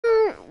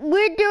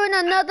we're doing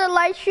another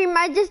live stream.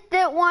 I just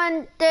did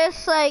one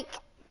this like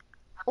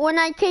when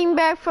I came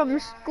back from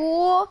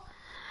school.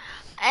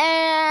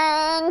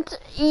 And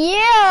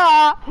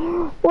yeah,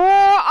 we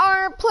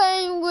are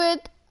playing with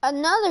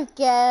another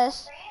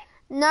guest.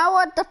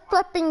 Noah the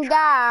Flipping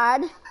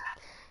God.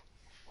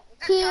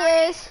 He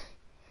is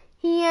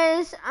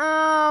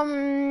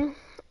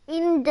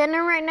eating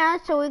dinner right now,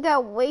 so we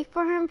gotta wait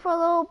for him for a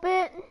little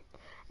bit.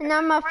 And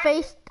I'm on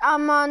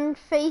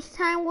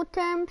FaceTime with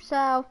him,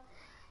 so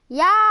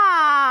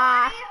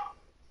yeah.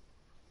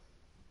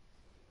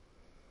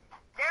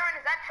 Darren,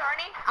 is that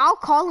Charney? I'll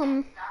call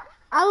him.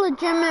 I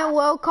legitimately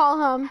will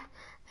call him.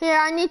 Here,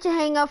 I need to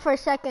hang up for a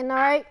second,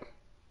 alright?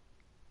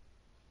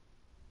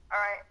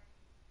 Alright.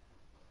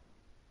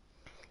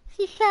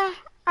 Alright,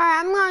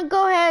 I'm gonna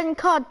go ahead and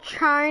call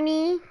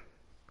Charney.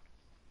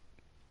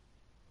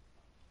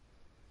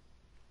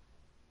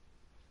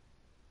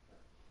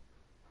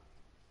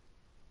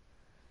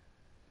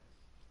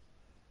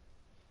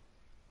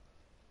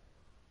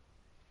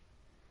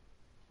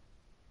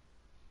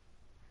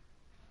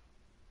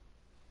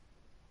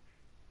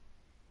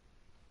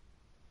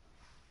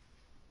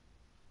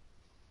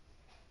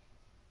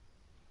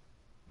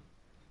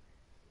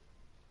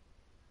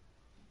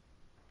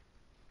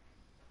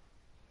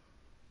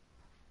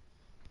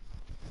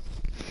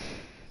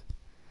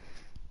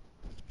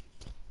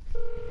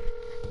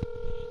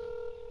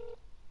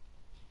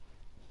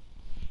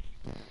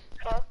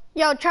 Hello?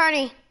 Yo,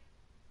 Charney.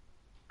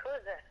 Who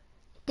is it?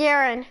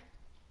 Darren.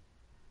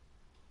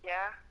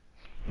 Yeah?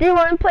 Do you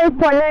want to play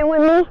Fortnite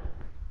with me?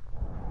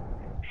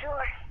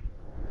 Sure.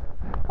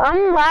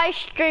 I'm live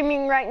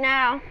streaming right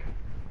now.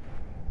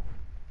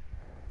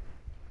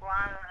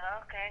 Wow,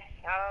 okay.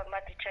 I'm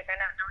about to check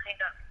it out. Don't hang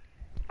up.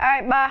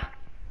 Alright, bye.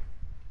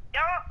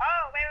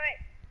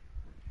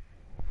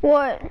 Wait.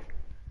 What?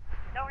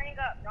 Don't hang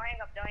up.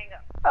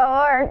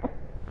 Alright.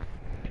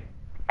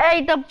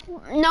 Hey,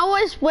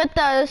 Noah's with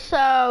us,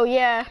 so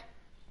yeah.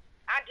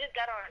 I just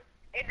got on.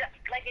 It doesn't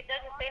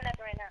say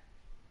nothing right now.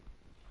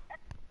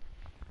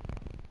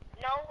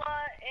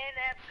 Noah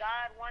NF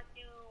God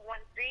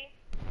 1213.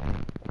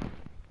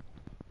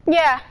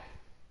 Yeah.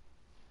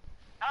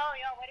 Oh,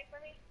 y'all waiting for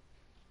me?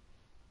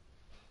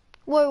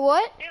 Wait,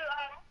 what? Dude,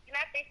 can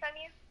I FaceTime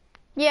you?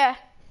 Yeah.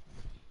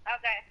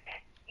 Okay.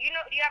 Do you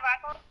have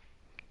iPhone?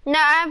 No,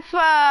 I have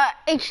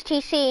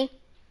HTC.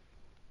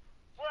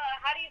 Well,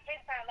 how do you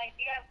FaceTime? Like,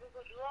 do you have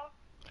Google Duo?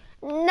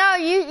 No,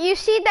 you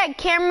see that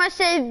camera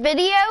says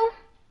video?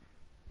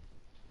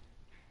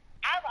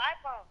 I have an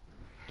iPhone.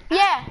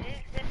 Yeah.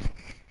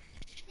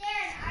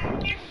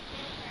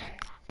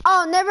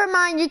 Oh, never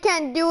mind. You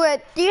can't do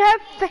it. Do you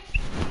have? FaceTime with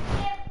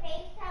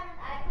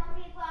iPhone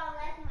people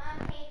unless mom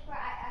pays for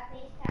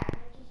FaceTime,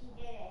 which she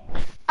did it.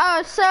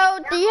 Oh, so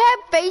do you have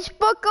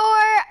Facebook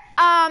or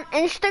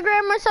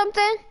Instagram or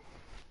something?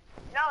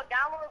 No,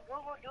 download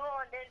Google Duo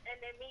and then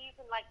me you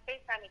can like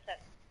FaceTime each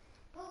other.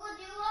 Google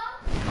Duo?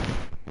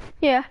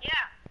 Yeah.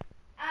 Yeah.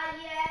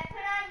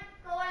 Yeah,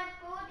 go on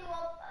Google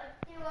Duo,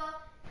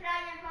 put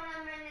on your phone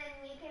number and then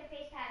you can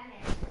FaceTime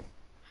him.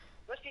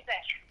 What'd she say?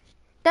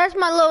 That's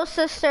my little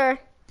sister.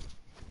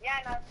 Yeah,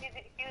 I know. She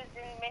was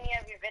in many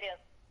of your videos.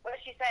 What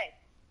did she say?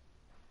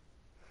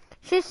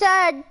 She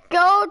said,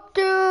 go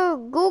to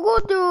Google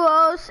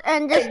Duos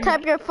and just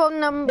type your phone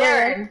number.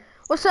 Darren.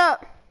 What's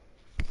up?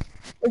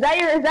 Is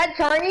that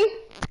Charney?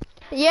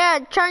 Yeah,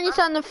 Charney's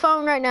on the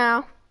phone right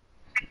now.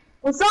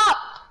 What's up?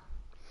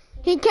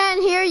 He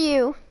can't hear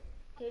you.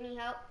 Do you need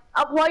help?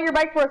 I'll pull out your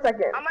bike for a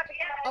second. I'm about to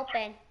get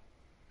Open.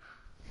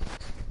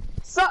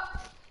 Sup?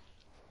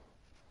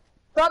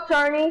 Sup,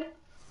 Charney?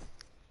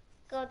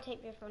 Go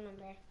type your phone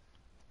number.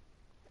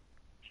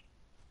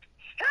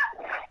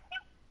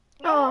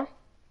 Oh.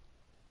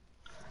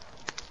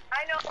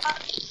 I know.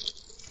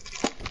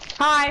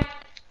 Hi.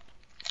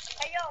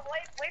 Hey, yo,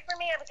 wait for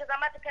me because I'm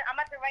about to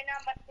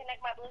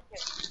connect my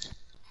Bluetooth.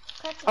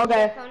 Go type Okay.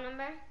 your phone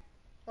number.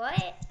 What?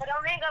 So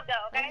don't hang up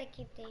though, Why okay? does it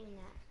keep saying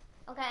that?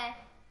 Okay.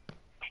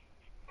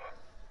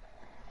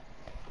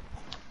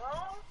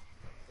 Well,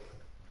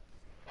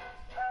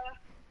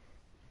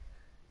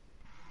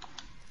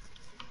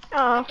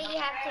 Oh. I think you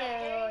have to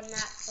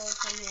not go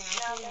from here. I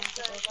think you have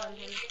to go from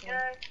him too.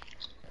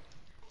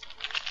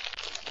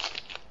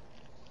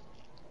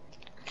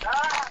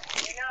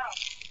 You know.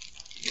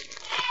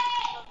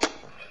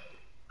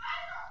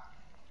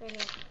 Right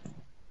here.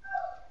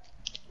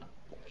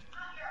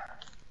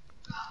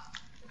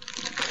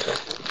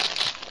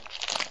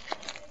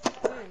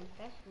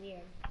 That's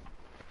weird.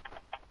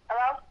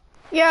 Hello?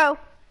 Yo.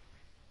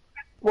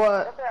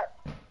 What? What's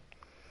up?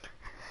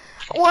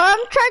 Well, I'm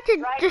trying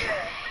to Right just here.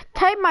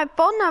 type my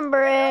phone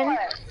number in.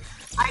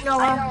 I know.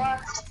 Hi.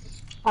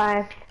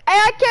 Hey,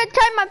 I can't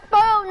type my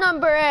phone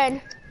number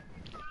in.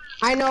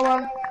 I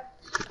know.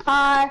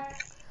 Hi.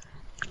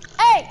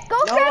 Hey, go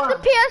grab Noah.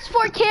 the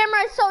PS4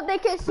 camera so they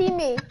can see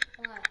me.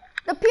 What?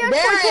 The PS4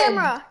 Darren.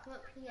 camera.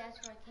 What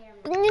PS4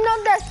 camera? You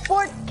know that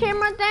sport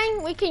camera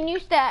thing? We can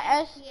use that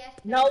as...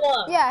 PS4.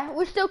 Noah. Yeah,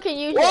 we still can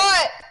use it.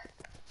 What?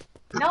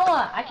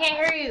 Noah, I can't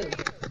hear you.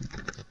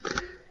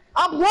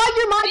 Unplug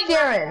your mic,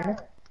 Darren.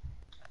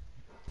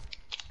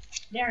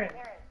 Darren,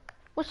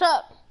 What's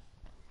up?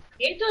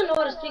 you don't know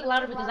how to speak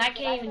louder because I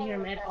can't even hear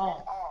him at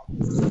all.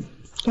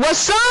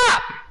 What's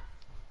up?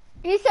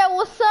 He said,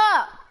 "What's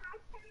up?"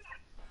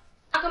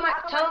 How come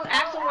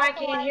ask him why I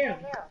can't hear him.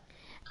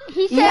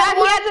 He said, Yeah, he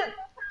what? hasn't.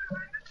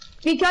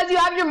 Because you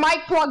have your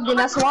mic plugged in,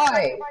 that's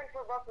why.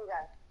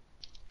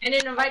 And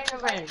then invite your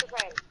friend.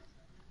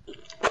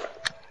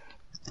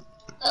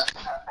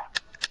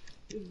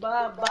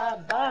 Ba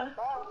ba ba.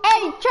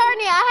 Hey,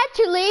 Charlie, I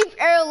had to leave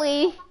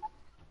early.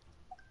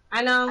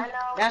 I know.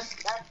 That's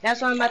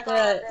why I'm about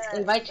to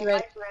invite you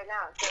right.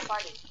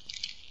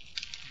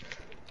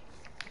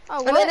 Oh,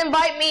 And what? then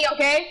invite me,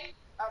 okay?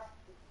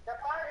 The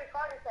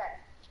Carter said.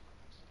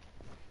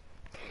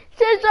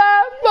 Since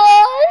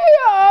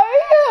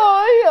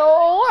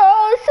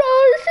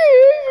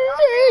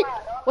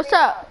what's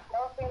up?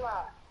 Don't scream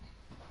out.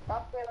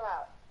 Don't scream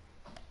out.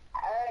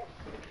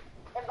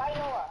 Invite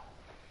Noah.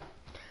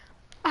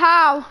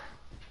 How?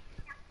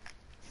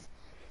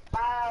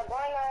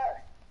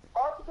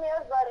 Go to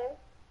players button,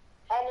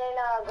 and then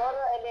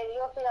and then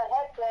you'll see a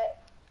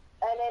headset,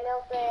 and then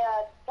it'll say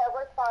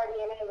Kevor's party,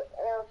 and then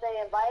it'll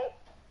say invite.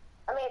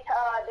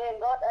 Then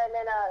go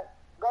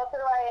to the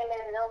right, and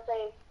then it'll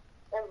say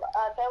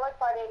Kevor's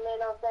party, and then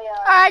it'll say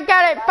I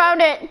got it.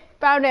 Found it.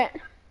 Found it.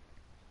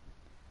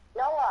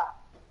 Noah.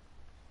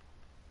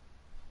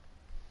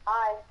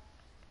 Hi.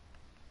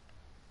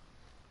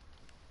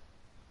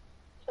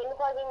 Can you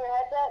plug in your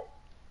headset?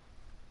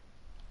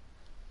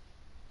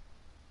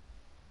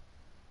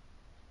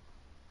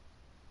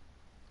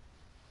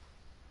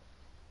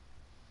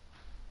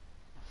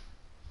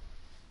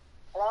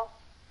 Hello?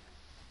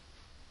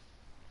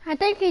 I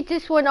think he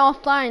just went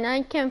offline.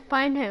 I can't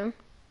find him.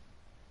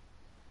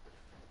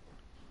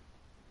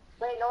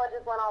 Wait, Noah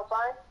just went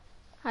offline?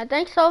 I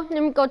think so.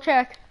 Let me go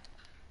check.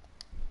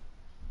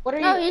 What are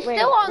you? No, he's wait,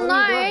 still what are you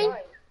online.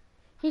 doing?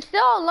 He's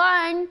still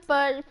online,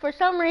 but for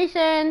some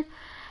reason,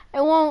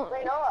 it won't.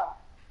 Wait, Noah.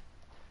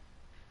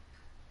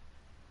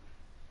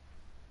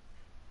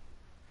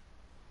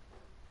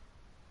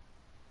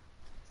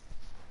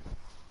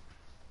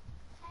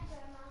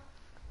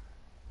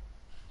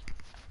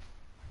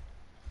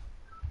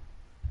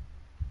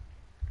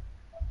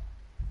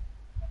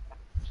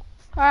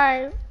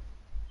 Alright.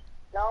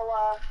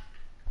 Noah.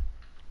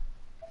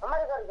 I'm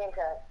gonna go to game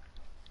chat.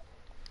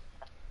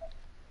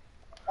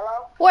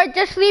 Hello? Wait,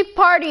 just leave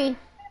party.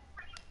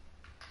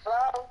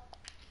 Hello?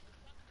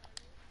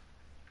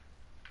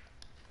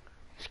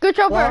 Scooch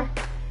over.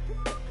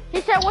 Hello?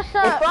 He said, "What's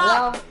up?"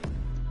 Hello?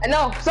 I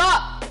know, what's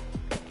up?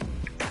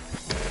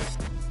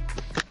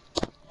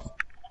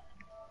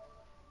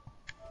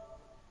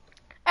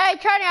 Hey,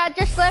 Charlie, I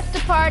just left the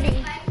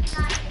party.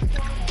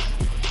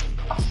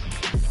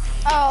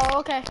 Oh,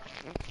 okay.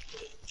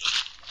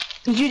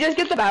 Did you just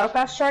get the battle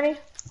pass, Charlie?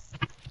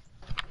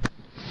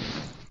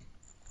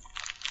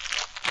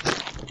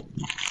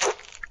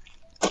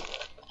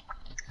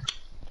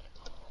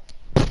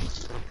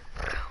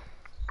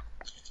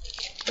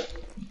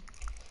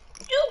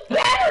 You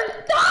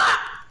better stop!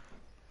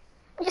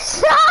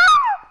 Stop!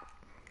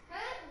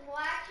 Who's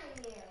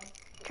watching you?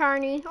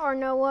 Charlie or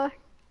Noah.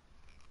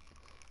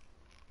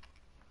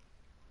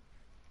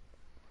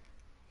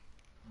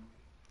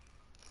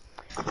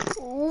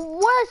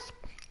 What's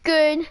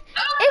good?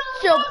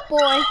 It's your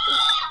boy.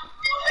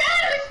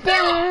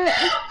 Damn.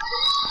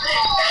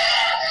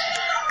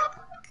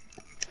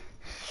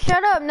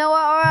 Shut up,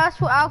 Noah, or else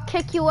I'll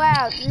kick you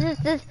out.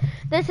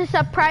 This is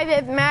a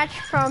private match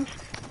from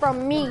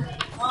me.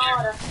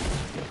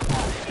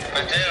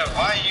 Matera,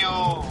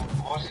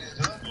 what's this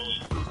doing?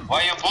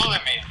 Why you bully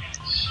me?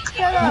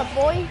 Shut up,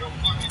 boy.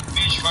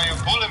 Bitch, why you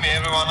bully me?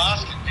 Everyone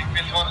asking,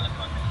 Liquid one.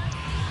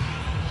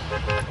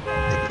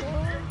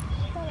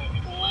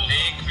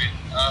 Liquid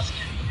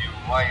asking you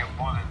why you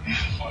bully me.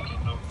 Fucking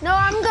noob. No,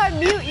 I'm gonna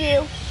mute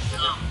you.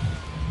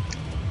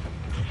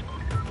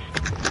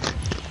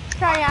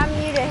 Sorry, I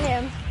muted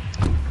him.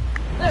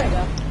 There we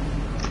go.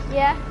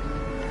 Yeah.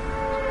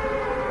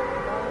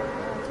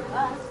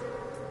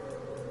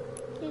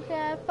 He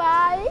said,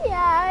 "Bye,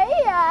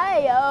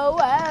 oh,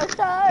 well,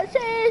 so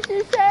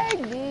she said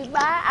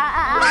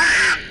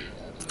goodbye."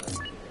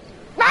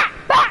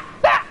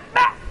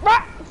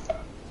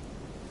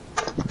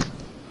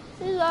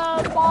 He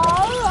said,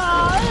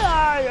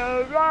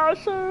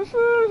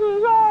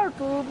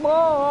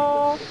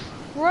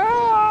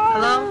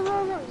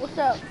 Hello? What's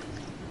up?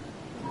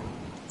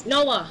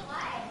 Noah.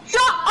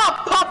 Shut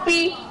up,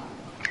 puppy!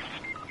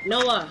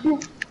 Noah.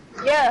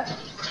 Yeah.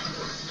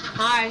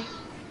 Hi.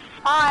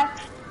 Hi.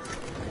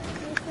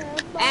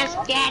 Let's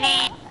get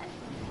it.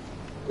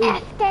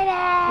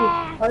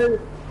 Yesterday.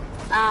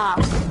 Ah.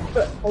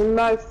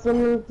 Nice to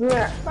meet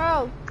you.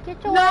 Bro,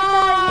 get your ass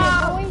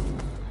out of here, boy.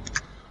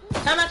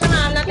 Come on,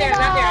 I'm not there,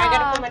 I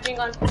gotta put my thing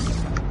on.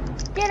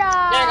 Get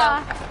up. There you go.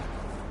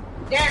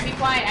 Darren, be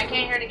quiet, I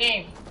can't hear the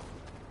game.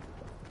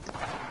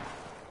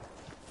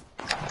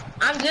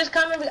 I'm just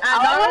coming,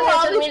 I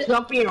Darren don't took know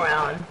jumping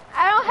around.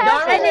 I don't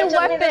have Darren any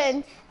took me this-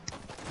 weapons.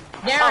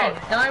 Darren,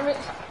 Darren,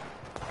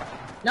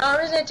 No, the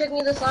reason it took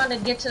me this long to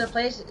get to the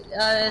place is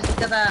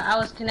because I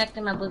was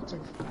connecting my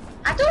Bluetooth.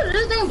 I told you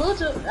this thing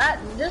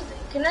Bluetooth. This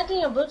connecting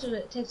your Bluetooth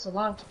it takes a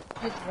while.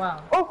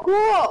 Oh,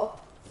 cool.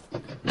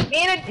 And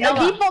a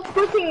default's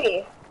pushing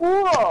me.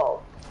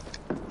 Cool.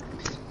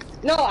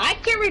 No, I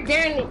carried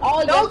Darren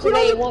all Don't kill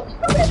yesterday.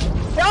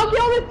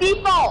 the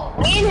default.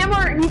 Me and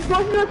him he's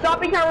supposed to do a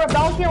shopping cart. We're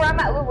bouncing around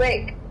that little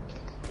lake.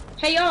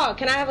 Hey y'all,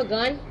 can I have a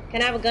gun?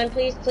 Can I have a gun,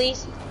 please?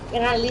 Please?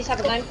 Can I at least have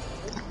a gun?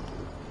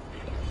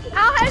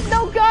 I have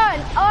no gun.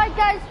 All I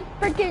got is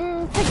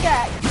freaking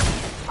pickaxe.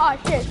 Oh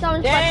shit,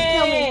 someone's about to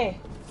kill me.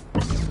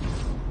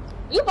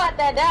 You about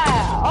to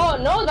die. Oh,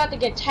 Noah's about to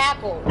get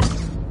tackled.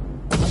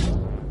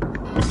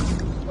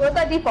 Where'd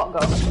that default go?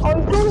 Oh,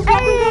 he's doing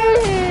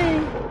Hey!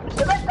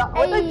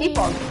 Where'd that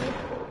default go?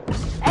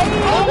 Hey!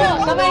 Oh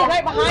no, somebody's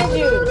right behind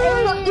you.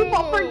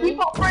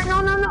 Default friend,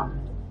 no.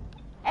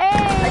 Hey!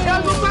 I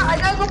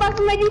gotta go back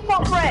to my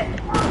default friend.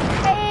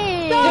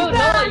 Hey! Dude,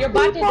 Noah, you're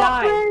about to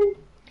die.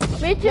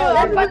 Me too,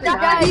 I'm about to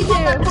die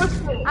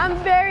too. I'm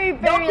very,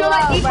 Don't very feel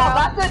like low, default.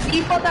 bro. That's the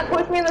default that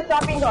pushed me in the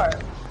shopping cart.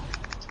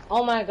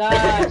 Oh my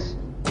gosh.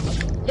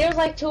 There's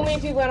like too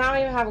many people and I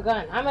don't even have a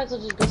gun. I might as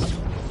well just go.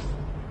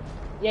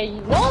 Yeah,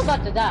 Noah's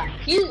about to die.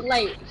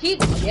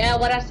 Yeah,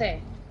 what'd I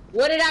say?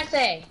 What did I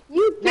say?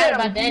 You Not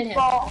about to end him.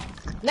 default.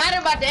 Not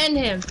about to end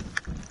him.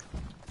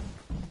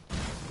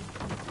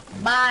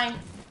 Bye.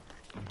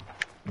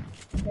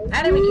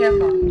 I gotta be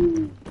careful.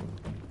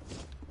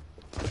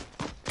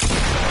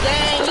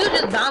 Dang, you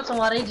just bouncing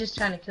while they just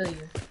trying to kill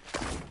you.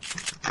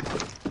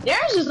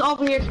 Darren's just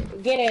over here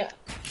getting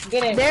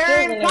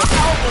Darren, not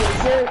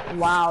over.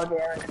 Wow,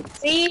 Darren.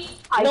 See?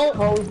 I No.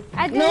 told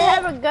I didn't No.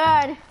 have a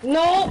gun.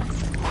 No.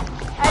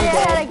 I didn't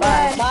have a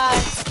gun.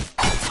 Bye.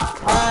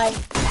 Bye.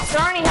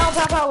 Darnie,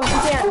 help out when you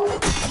can.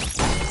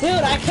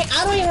 Dude, I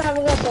don't even have a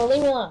gun, so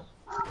leave me alone.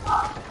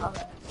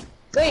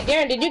 Wait,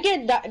 Darren, did you get?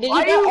 Why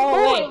are you oh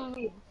bullying wait.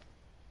 me?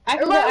 I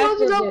could go ask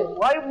this dude.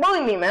 Why are you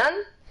bullying me,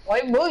 man? Why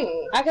are you bullying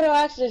me? I could go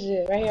ask this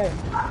dude right here.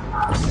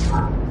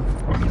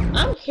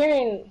 I'm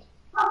carrying.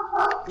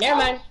 Never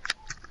mind.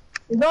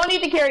 You don't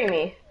need to carry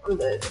me. I'm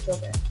good. It's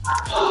okay.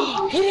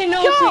 He didn't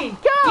know. Kill See. him! He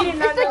Kill did him!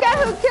 not It's the know. guy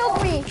who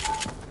killed me!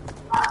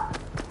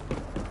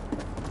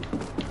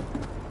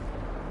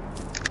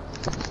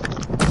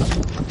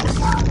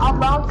 I'll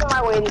bounce on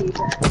my way to you.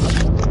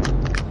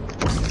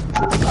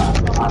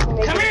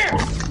 Come here!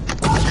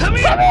 Come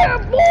here,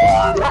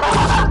 boy!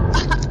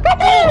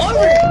 Oh,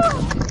 over!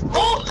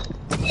 Oh!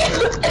 And he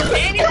sees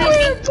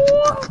me!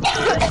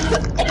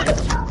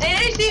 And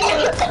he sees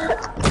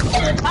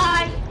me!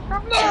 Bye!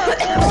 Come here,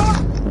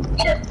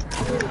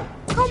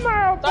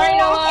 boy! Sorry,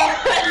 Noah!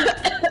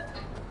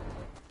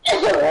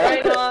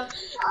 Sorry, Noah!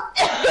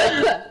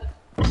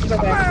 Come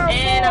here,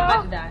 And I'm boy.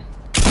 about to die.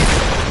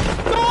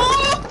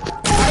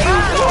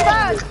 Come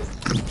back!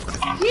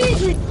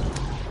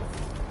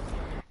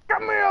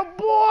 Come here,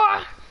 boy!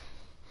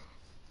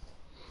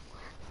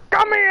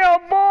 Come here,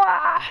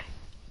 boy!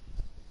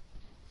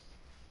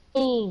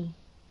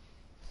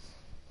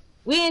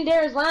 We in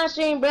Darren's live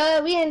stream,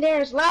 bro. We in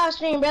Darren's live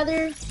stream,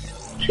 brother. Let's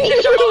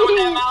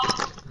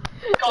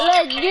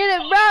get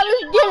it, bro.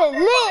 Let's get it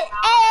lit.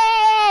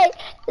 Hey!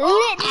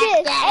 Lit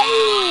this.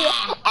 Hey!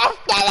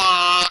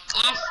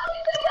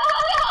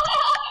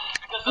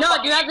 No,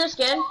 do you have this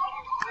skin?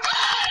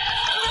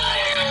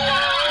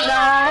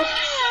 No.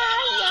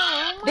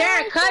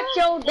 Darren, cut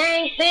your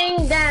dang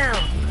thing down.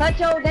 Cut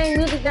your dang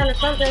music down or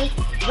something.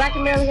 'Cause I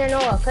can barely hear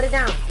Noah. Cut it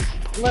down.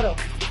 A little.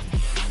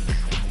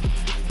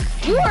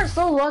 You are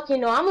so lucky,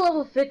 Noah. I'm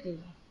level 50.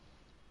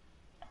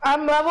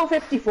 I'm level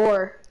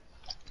 54.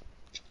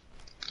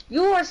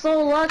 You are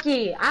so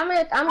lucky. I'm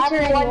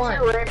tier 81.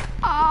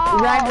 Oh.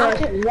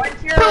 Congratulations.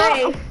 What's your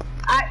race?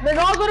 Then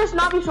I'll go to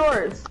Snobby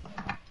Shores.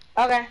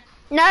 Okay.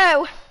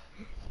 No.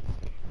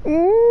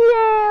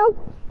 No.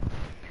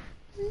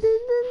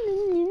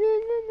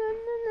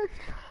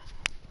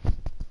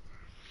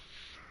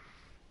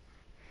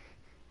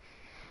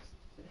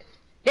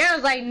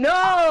 Darren's like,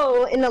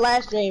 no, in the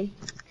last stream.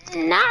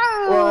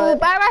 No.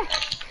 Bye bye.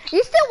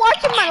 You still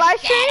watching my live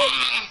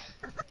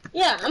stream?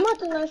 Yeah, I'm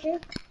watching the last stream.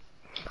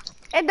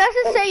 It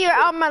doesn't say you're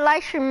on my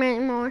live stream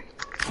anymore.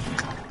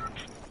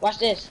 Watch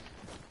this.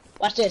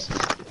 Watch this.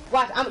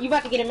 Watch. You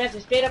about to get a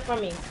message straight up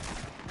from me.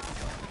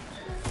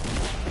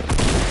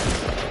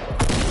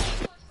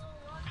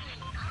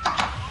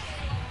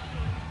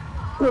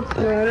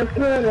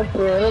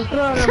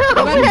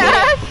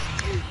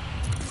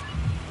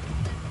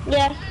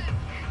 Yeah.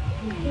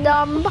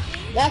 Dumb.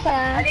 That's how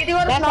I need to go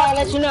to that's how I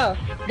let you know.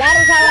 That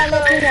is how I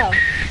let you know.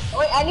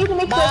 Wait, I need to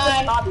make sure Bye.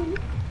 it's Snobby.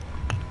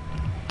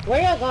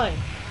 Where y'all going?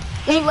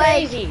 Blue Lake.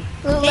 Crazy.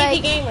 Blue Crazy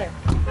Lake. gamer.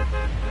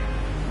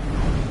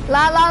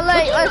 La La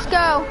Lake. Let's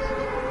go.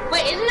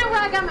 Wait, isn't that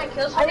where I got my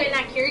kills from and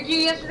I carried you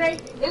yesterday?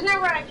 Isn't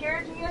that where I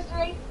carried you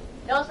yesterday?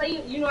 Don't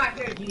say you know I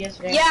carried you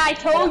yesterday. Yeah, I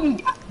told you.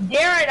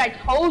 Darren, I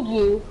told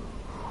you.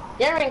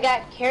 Darren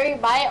got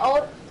carried by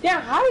old.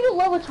 Darren, how are you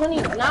level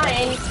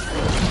 29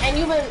 and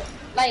you've been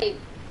like,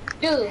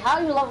 dude, how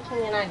are you level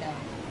 29 now?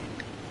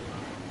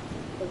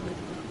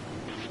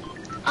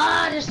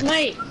 Ah, this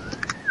mate.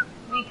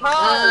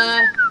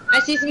 Because I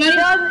see somebody.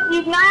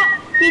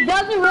 he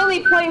doesn't really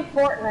play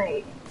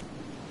Fortnite.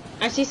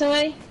 I see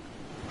somebody.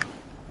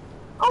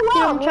 Oh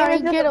wow, I'm trying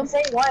to get him.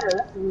 Same water.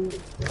 That's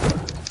weird.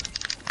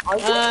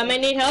 I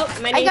need help.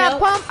 I I need got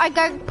help. pump. I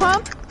got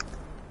pump.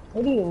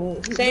 What do you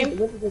need? Same.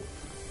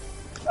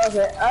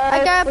 Okay.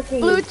 I got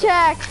blue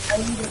tack. I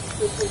need to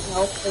switch his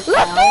health. Let's I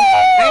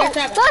got a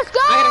trap. Let's go.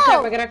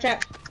 I got a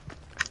trap.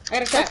 I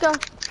got a trap. Let's go.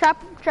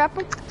 Trap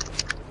him.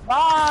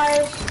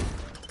 Bye.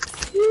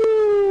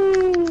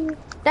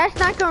 That's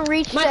not gonna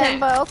reach My them, tag.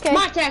 but okay.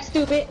 My tag,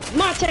 stupid.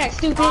 My tag,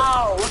 stupid.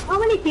 Wow. How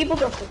many people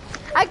go?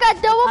 I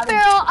got double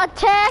barrel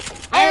attack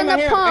and a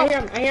pump.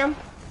 I hear him.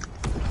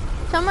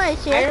 Somebody's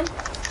I hear here. him.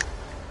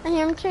 I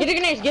hear him too. Get the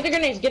grenades. Get the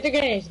grenades. Get the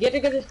grenades. Get the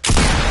grenades.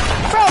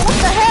 Bro, what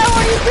the hell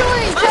are you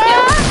doing,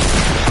 Chad?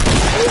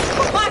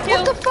 My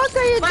kill. What the fuck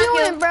are you My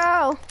doing, kill.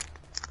 bro?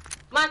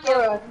 My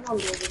kill.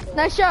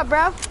 Nice shot,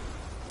 bro.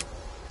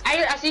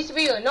 I see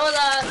CPU. No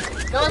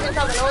one's in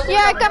trouble. No one's in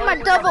Yeah, I trouble. got No my one's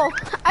in trouble. double.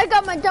 I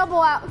got my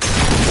double out.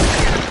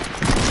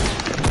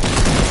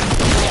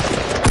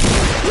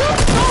 You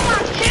stole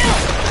my kill.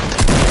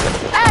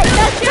 Hey,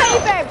 that's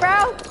payback, bro.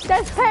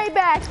 That's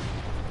payback.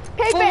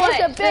 For Payback what?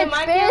 is a Steal bitch,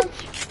 my kill? bitch.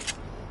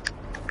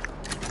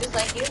 Just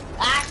like you.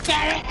 Ah,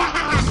 get it.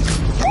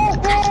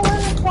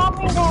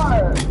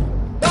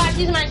 No,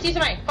 I see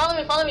somebody. Follow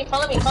me.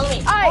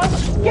 Alright,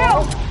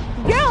 go.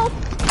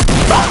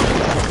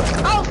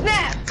 Oh,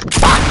 snap.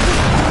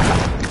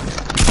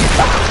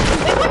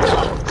 Wait, what the?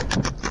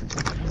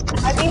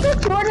 I think the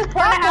sword is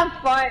trying to have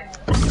fun.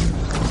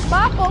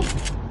 Bop him.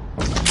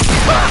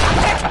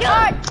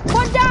 Alright,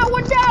 one down.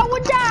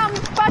 I'm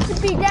about to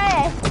be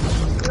dead.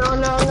 No,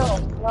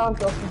 I'm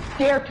joking.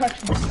 Dare touch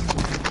me.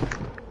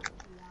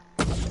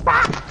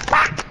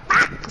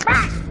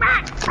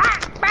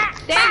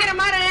 Dang it, I'm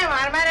out of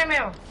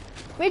ammo.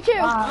 Me too.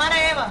 I'm out of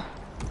ammo.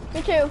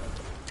 Me too.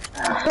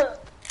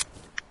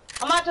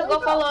 I'm about to go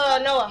follow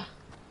Noah.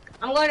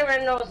 I'm going to where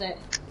Noah's at.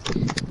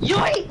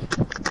 Yoink!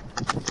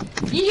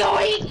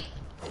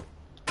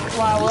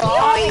 Wow,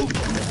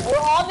 we're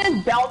all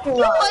just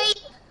belting up.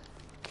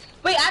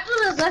 Wait, after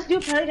this,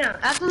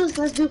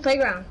 let's do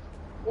playground.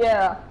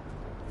 Yeah.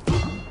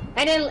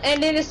 And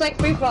then it's like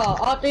free for all.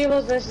 All three of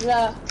us versus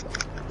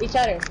each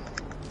other.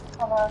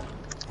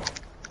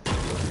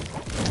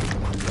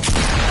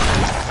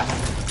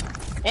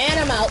 And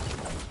I'm out.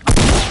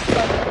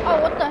 Oh,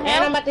 what the And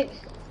hell? I'm about to.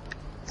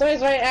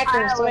 Somebody's right after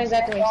me. Somebody's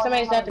after me.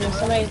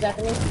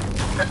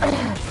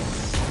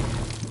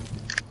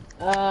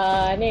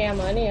 I need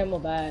ammo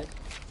bad.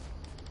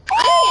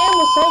 I need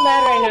ammo so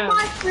bad right now. Oh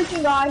my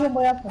freaking god, I can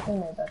play up something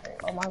like that.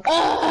 Oh my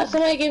god.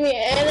 Somebody give me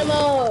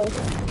ammo.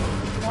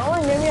 No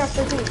one give me a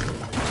freaking.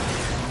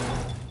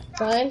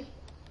 Fine.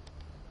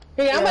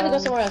 Here, I'm about to go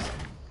somewhere else.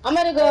 I'm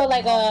about to go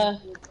like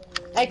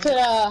to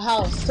the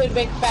house, to the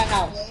big fat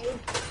house.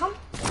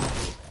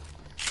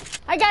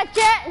 I got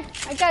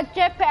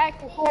jetpack.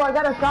 Oh, I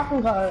got a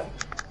shopping cart.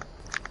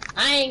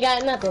 I ain't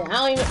got nothing.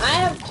 I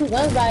have 2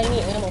 guns, but I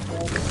need ammo for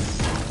them.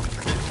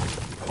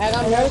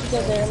 I'm nervous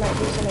because there might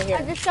be someone here.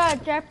 I just got a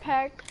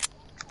jetpack.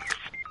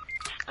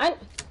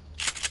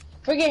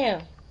 Forget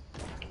him.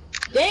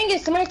 Dang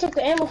it, somebody took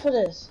the ammo for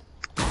this.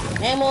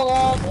 Ammo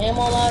lost,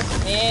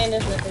 and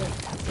there's nothing.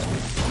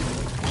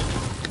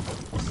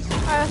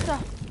 Alright, let's go.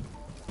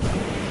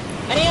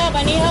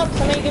 I need help,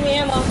 somebody give me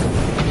ammo.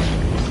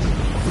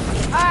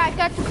 Alright, I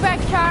got your back,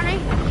 Charlie.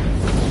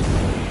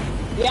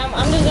 Yeah,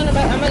 I'm just gonna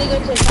I'm gonna go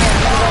to the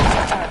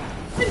car.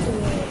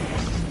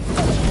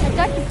 I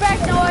got your back,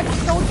 Noah.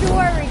 Don't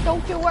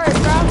you worry,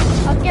 bro.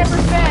 I'll get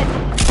revenge.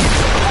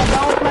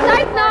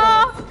 Psych,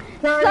 no!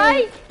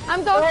 Psych!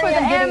 I'm going for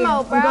the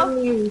ammo, bro.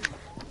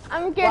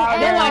 I'm getting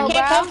ammo, I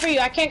can't bro. come for you.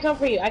 I can't come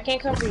for you.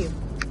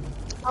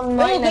 I'm Oh,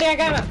 right goody, I next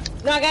got ammo.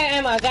 No, I got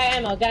ammo.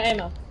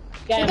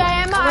 You got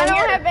ammo? I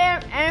don't have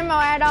ammo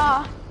at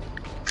all.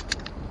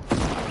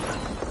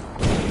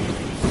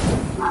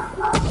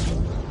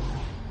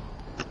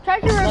 Try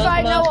to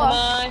revive Noah. Come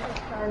on.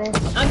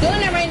 I'm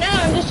doing it right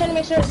now. I'm just trying to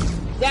make sure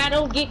that I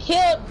don't get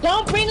killed.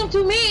 Don't bring them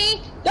to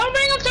me. Don't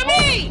bring them to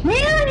me.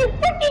 Man, you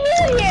freaking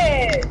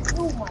idiot!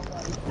 Oh my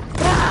god.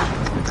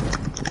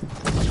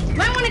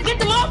 Might want to get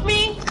them off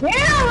me.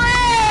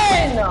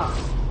 Aaron!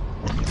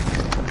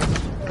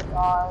 Oh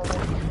god.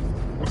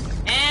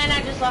 And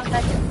I just lost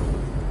that kill.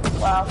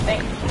 Wow,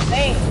 thanks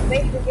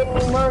for getting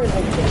me murdered.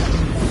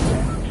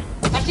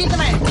 I see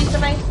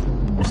somebody.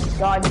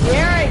 God,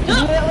 Garrett, can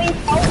you at least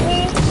help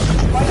me?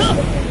 Why you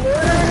getting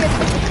murdered?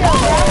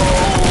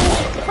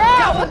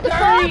 Bro, what the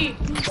fuck?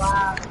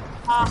 Wow.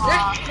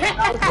 Haha. That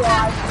was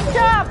awesome.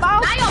 Shut up.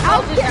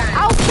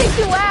 I'll kick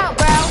you out,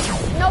 bro.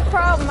 No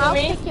problem. I'll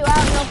me? kick you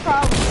out. No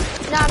problem.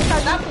 No, I'm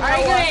talking Stop to Noah.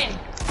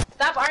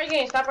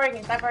 arguing.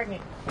 Stop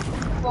arguing.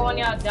 Before one of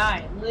y'all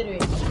die, literally.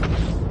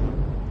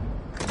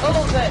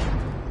 Oh, good.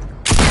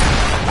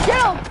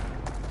 Kill.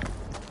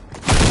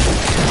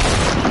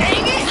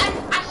 Dang it!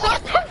 I saw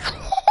that.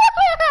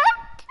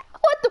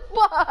 What the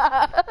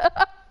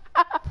fuck?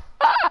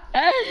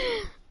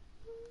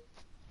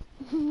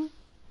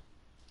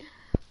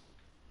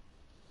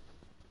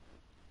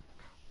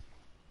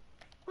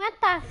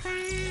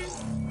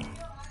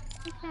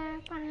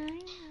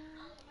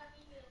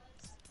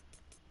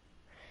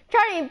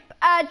 Charlie,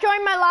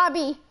 join my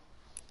lobby.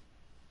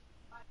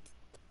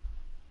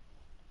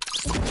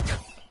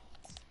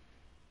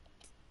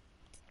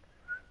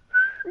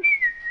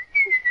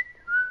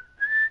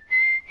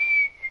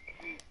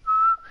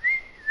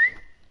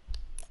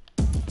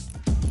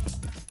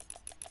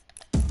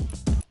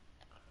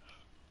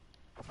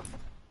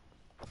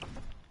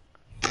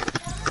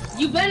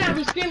 You better not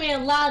be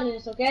screaming loud in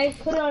this, okay?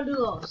 Put it on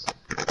duos.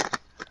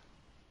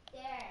 Wait,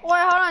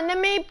 hold on. Let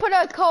me put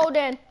a code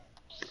in.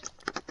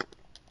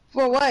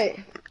 For what?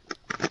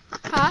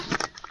 Huh?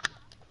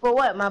 For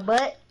what? My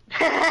butt?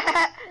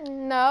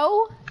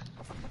 No.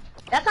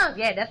 That sounds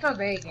gay. That sounds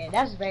very gay.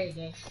 That's very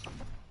gay.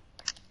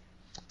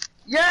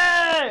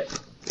 Yeah!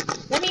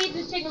 Let me eat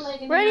this chicken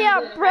leg. Ready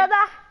up, brother.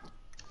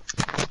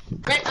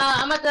 Right,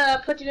 I'm about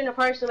to put you in a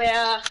party so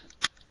I'm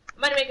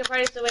about to make a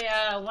party so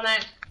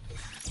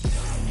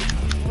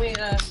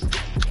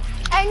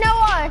Hey,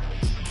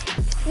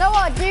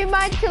 Noah, do you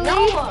mind to leave?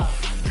 Noah!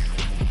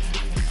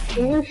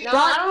 Can you shut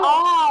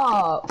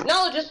up?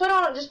 No, just leave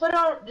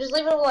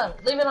it alone.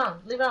 Leave it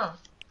on.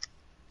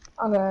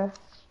 Okay.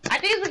 I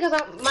think it's because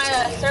my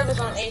server's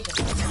on Asia.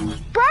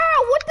 Bro,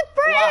 what the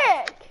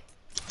frick?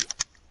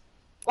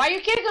 Why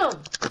you kick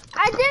him?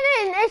 I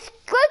didn't, it's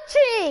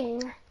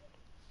glitching.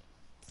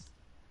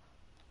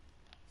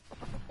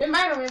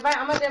 Invite him,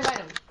 I'm about to invite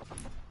him.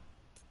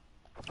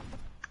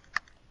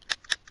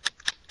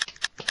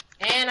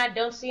 And I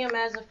don't see him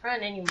as a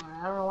friend anymore.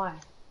 I don't know why.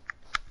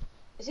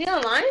 Is he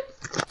online?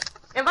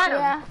 Invite him.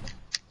 Yeah.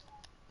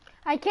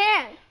 I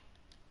can't.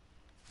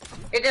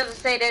 It doesn't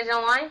say that he's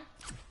online?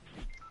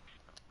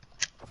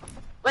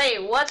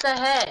 Wait, what the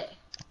heck?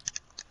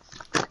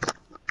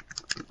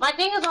 My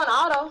thing is on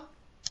auto.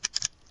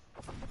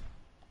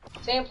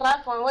 Same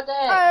platform, what the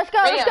heck? Alright, let's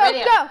go,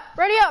 let's go.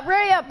 Ready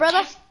up,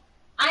 brother.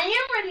 I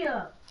am ready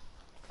up.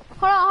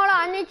 Hold on,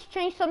 I need to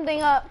change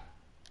something up.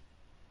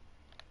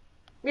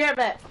 Yeah,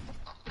 bet.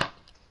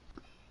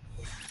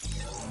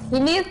 He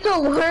needs to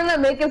learn to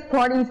make his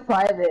parties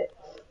private.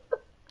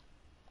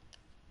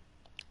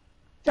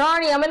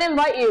 Johnny, I'm gonna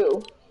invite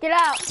you. Get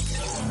out.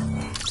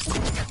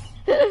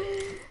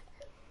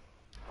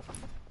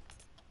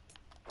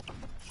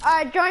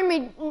 Alright, join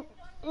me.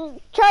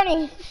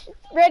 Charlie,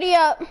 ready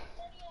up.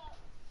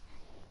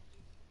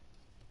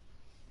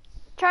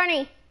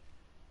 Charlie.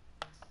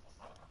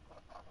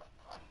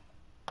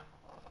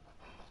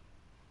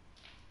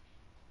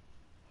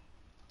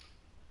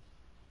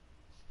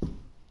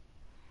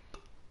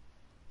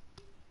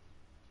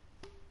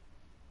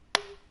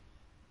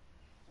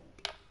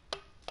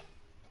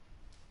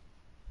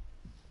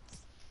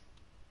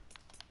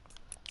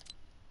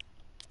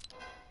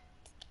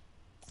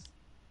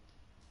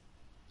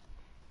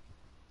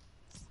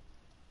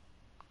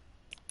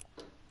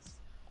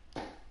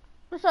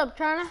 What's up,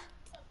 China?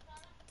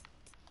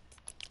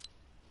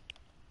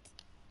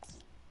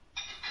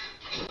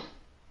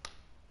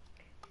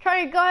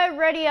 Charlie, go ahead,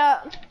 ready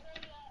up.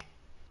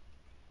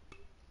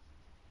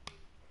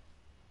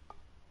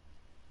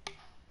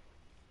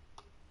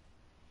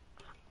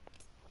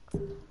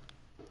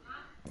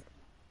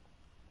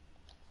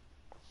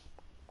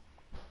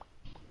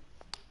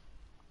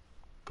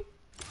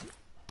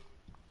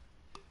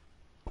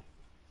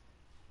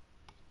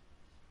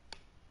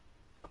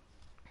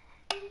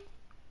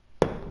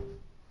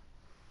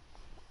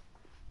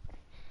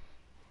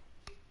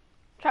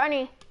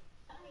 Charlie.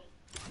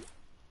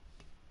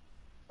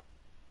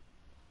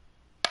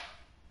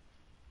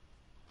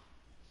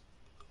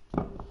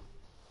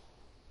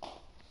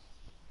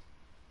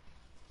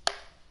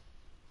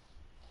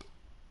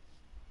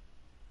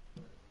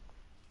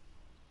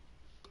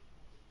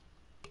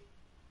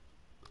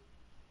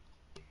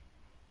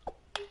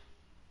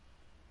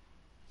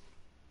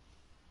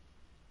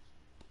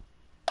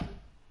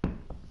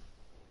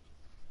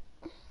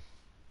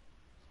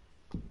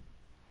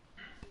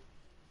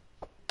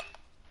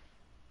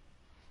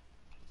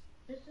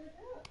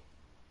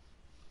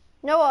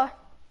 Noah.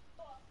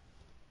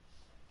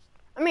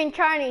 I mean,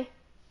 Charlie.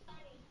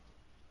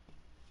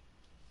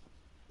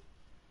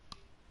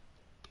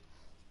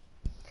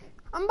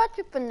 I'm about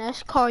to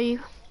finesse call you.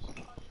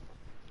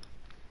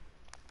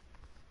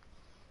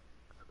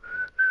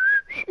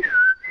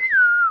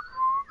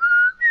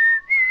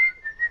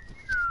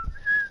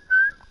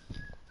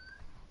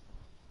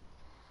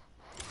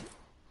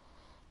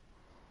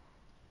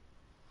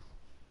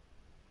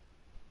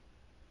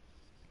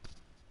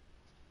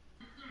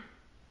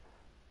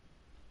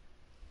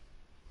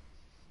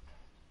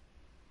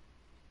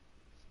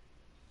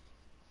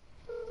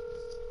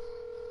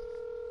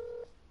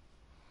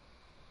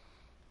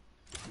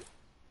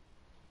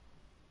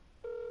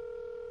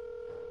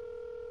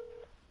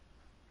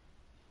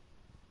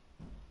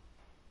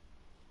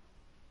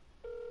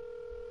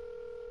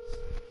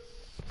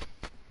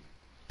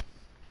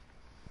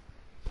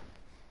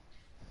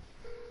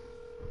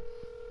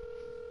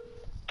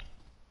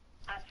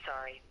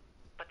 Sorry,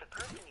 but the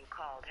person you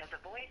called has a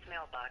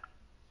voicemail box.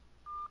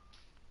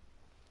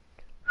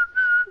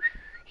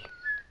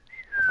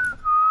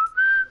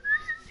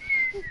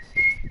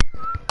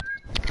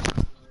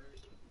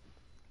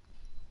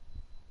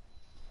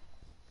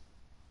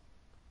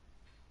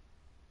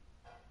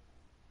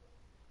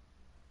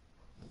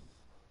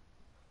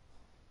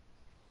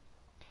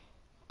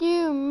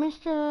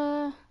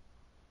 Mr.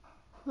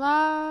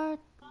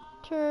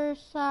 Lauter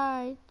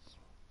sides.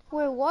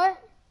 Wait,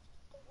 what?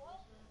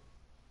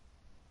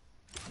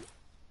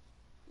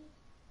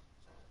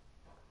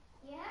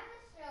 You have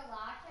Mr.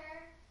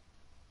 Lauter?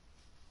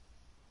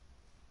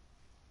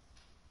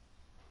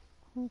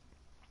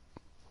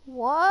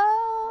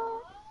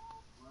 What?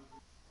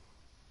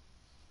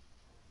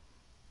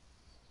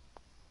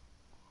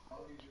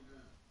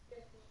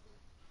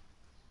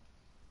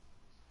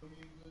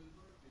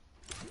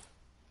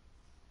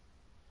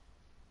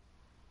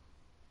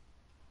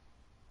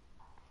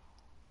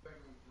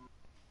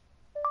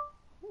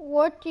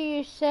 What do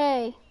you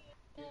say?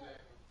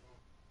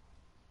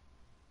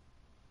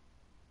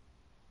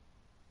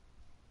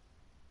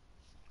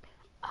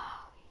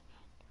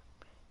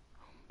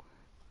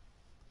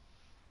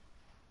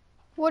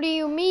 What do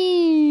you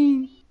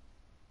mean?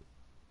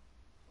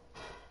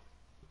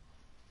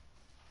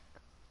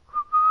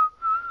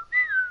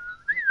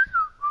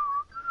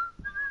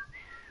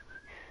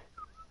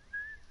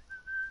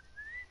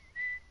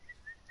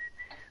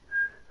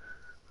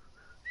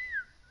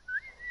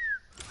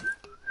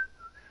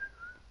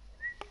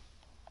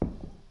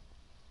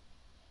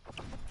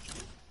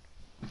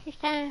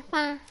 Yeah.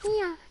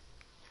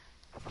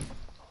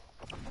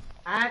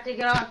 I have to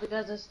get off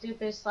because of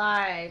stupid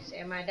slides,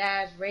 and my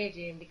dad's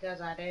raging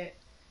because I didn't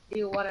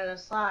do one of the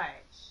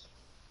slides.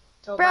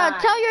 So Bro, bye.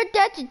 tell your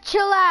dad to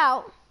chill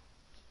out.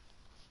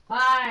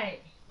 Bye.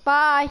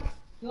 Bye.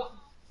 No.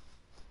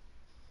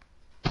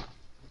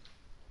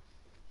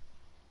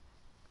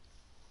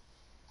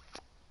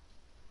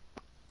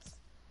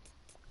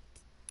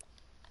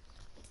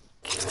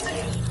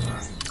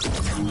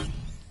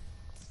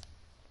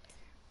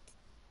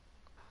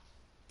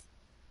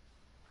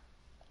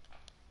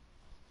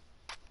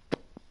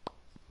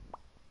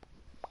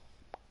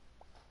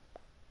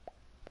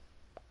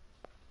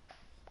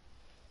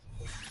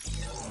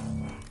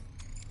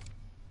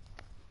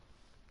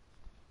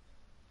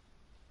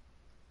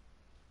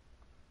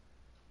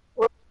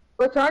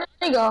 Where's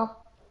Charlie go?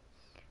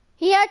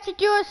 He had to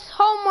do his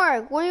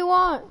homework. What do you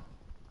want?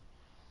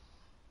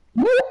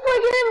 You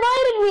freaking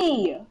invited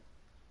me!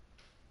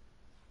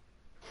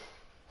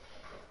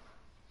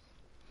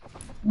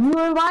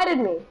 You invited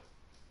me.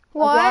 That's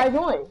why I What?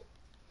 joined.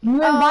 You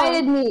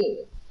invited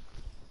me.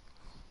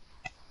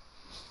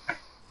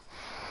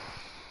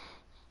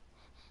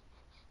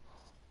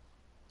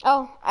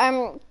 Oh,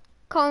 I'm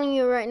calling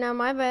you right now.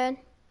 My bad.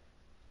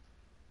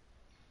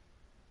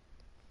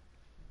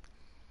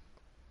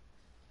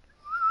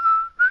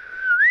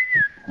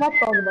 Let's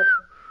talk about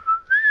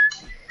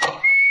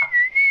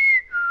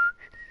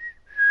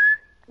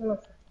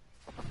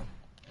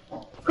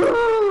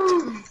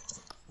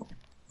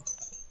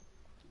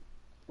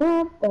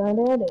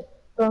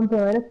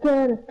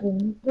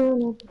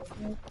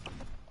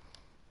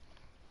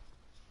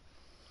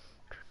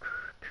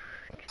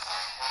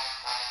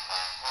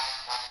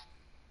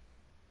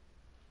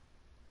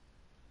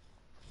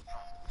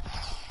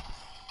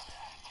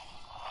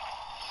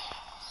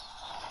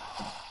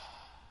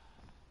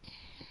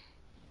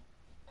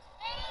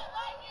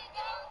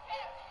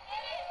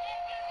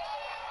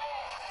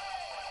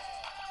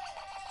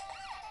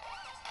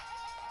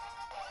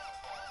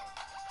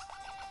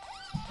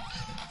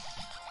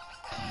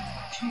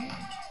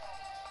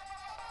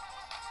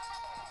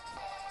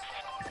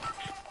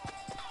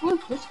Who's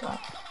this guy?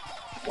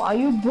 Why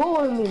you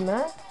bullying me,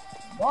 man?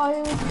 Why are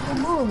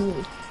you bullying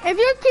me? If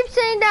you keep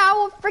saying that, I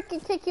will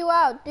freaking kick you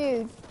out,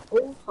 dude.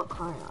 Oh, for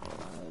crying out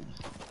loud.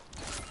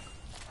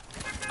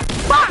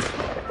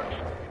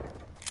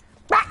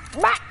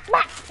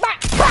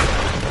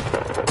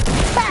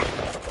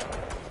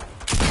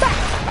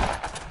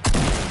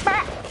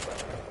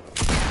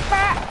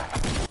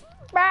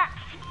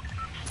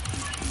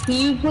 Can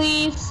you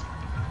please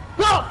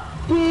stop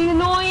being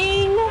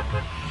annoying?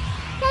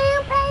 Can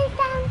you play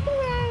something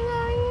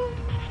annoying?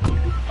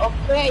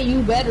 Okay,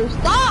 you better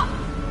stop!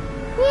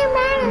 You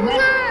better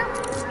stop.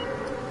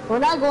 We're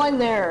not going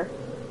there.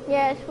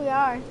 Yes, we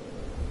are.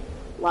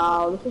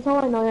 Wow, this is how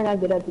I know you're not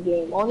good at the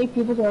game. Only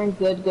people who aren't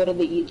good go to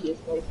the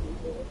easiest places.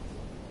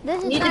 This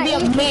is You need not to be a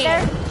easy.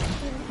 man. This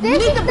You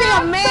need is to be a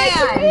not man.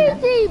 freaking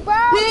easy, bro.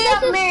 Be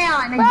This a is-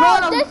 man and bro,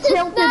 go to this is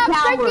Tilted not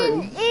Towers.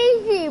 freaking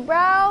easy,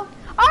 bro.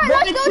 Alright, Go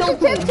let's to go to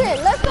Tilted. Tilted.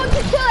 Let's go to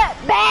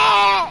Tilted.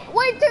 Bad.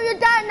 Wait till you're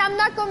done and I'm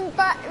not going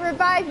to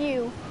revive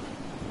you.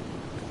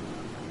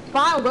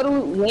 Fine, go to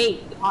wait.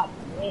 God,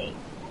 wait.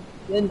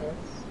 Goodness.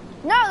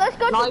 No, let's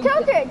go No, to you-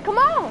 Tilted. Come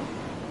on.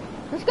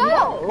 Let's go.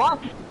 No,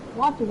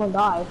 watch you gonna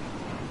die.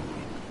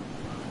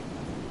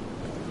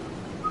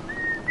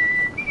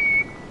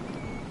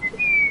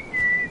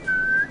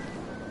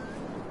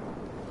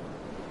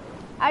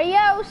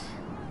 Adios.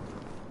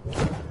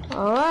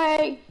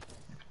 Alright.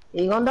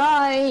 You're gonna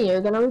die.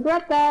 You're gonna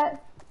regret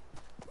that.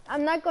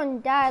 I'm not going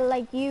to die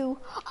like you.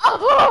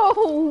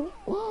 Oh!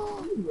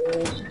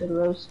 You should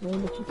roast me,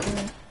 but you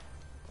can't.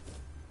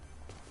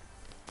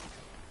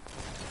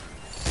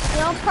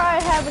 You'll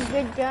probably have a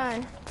good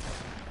gun.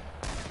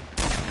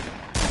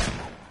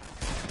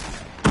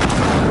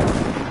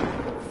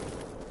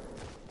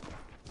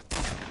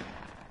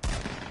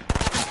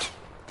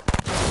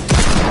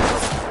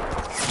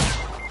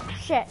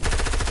 shit.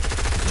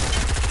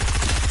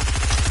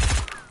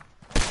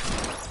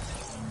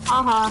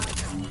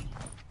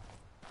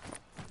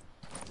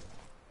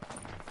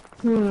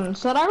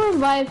 Should I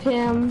revive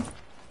him?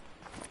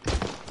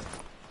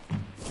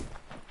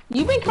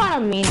 You've been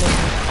kind of mean to me.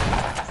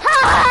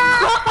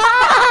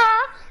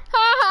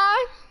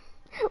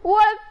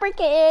 What a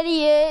freaking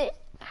idiot.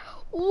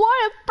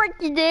 What a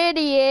freaking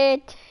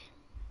idiot.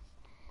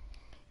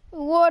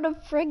 What a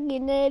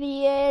freaking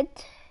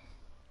idiot.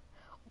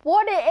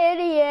 What an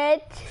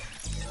idiot.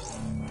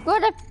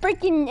 What a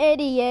freaking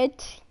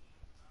idiot.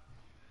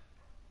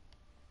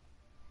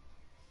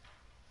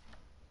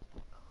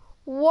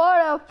 What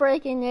a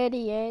freaking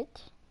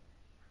idiot.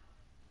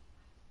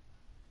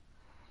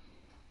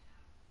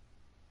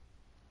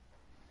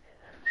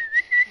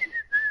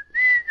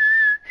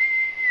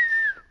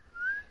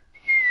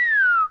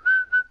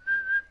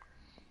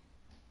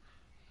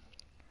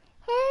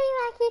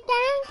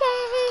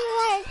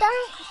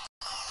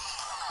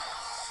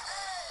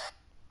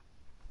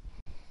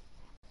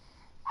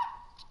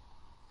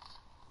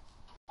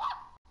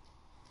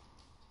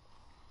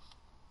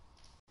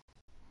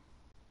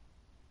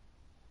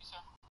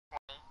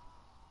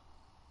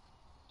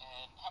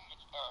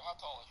 How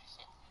tall is she,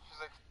 sir? She's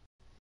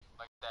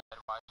like that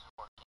while she's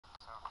working.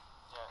 So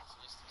yeah. So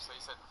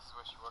you said this is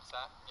where she works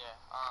at? Yeah.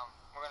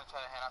 We're gonna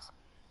try to hand out some.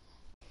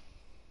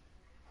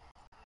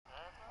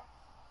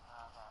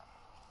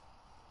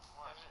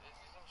 What? You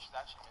think she's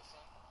actually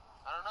missing?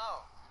 I don't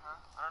know. Huh?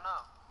 I don't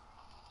know.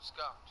 Just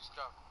go. Just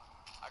go.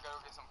 I gotta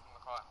go get something from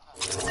the car.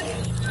 This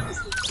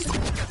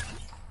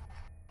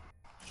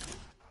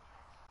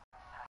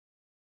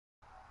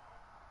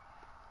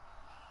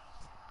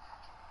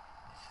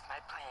is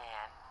my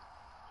plan.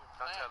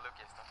 Don't tell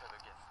Lucas. Don't tell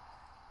Lucas.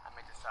 I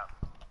make this up.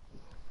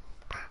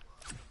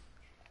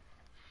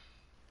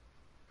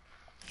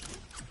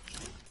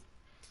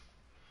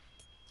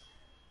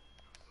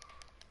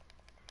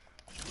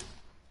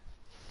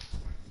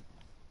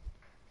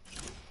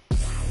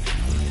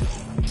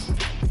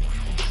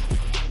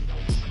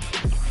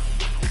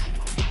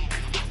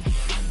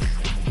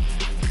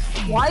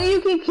 Why do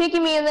you keep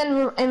kicking me and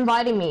then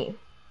inviting me?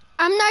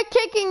 I'm not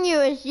kicking you,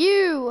 it's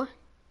you.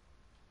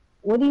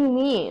 What do you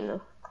mean?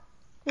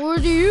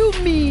 What do you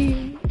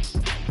mean?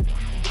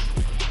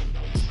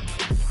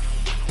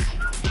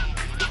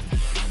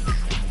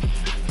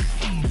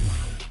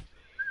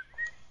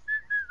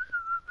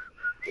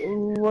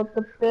 What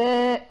the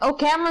bit? Oh,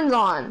 Cameron's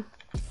on.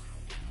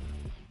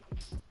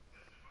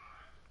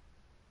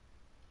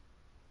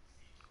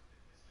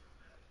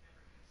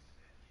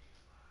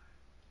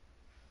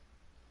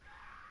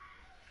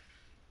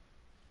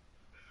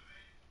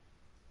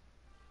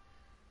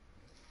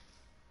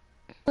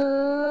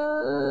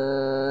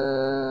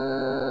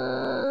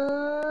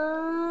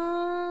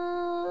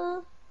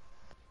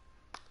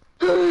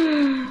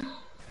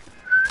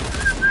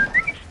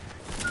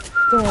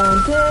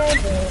 Don't do it.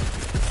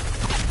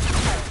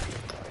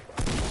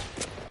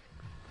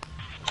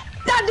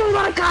 That dude's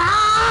gonna come!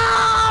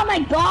 Oh my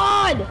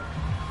god!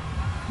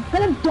 I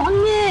could have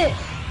done it!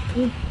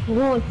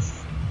 What?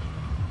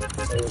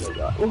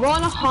 We're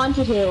going to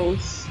Haunted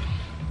Hills.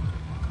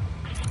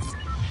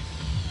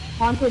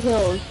 Haunted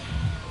Hills.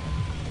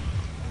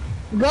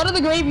 Go to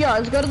the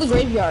graveyard. Go to the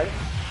graveyard.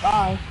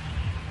 Bye.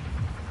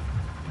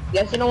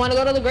 Guess you don't want to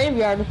go to the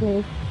graveyard with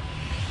me.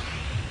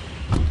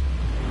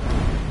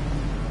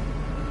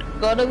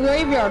 Go to the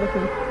graveyard with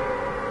me.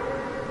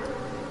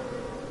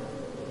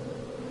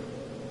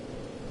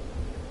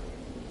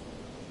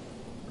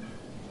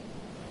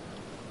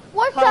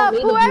 What's up,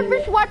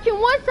 whoever's watching,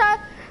 what's up?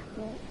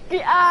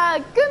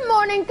 Good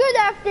morning, good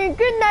afternoon,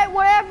 good night,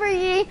 wherever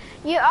you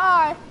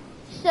are.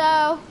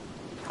 So,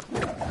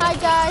 hi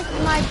guys,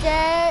 my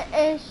dad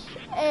is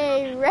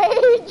a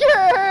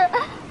rager.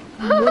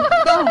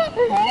 What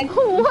the heck?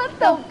 What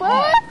the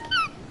fuck?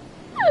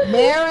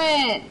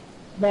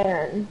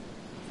 Darren.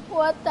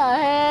 What the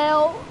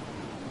hell?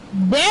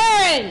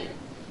 Darren!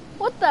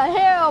 What the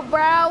hell,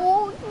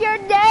 bro? Your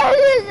dad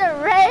is a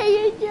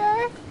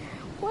rager?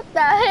 What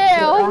the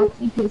hell? You're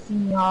actually pissing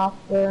me off,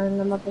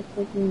 Darren. I'm about to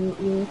freaking mute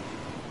you.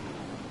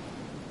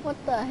 What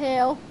the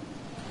hell?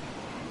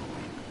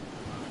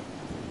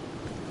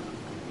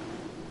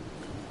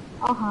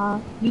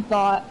 You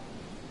thought.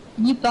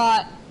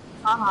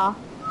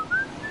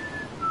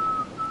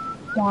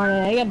 Darn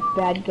it, I got a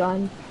bad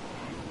gun.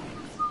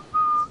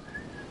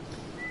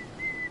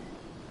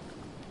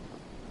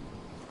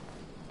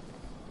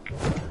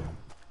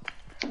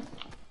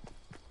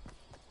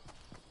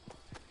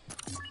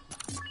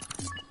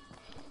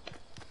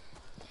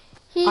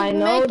 He's I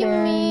know,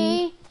 making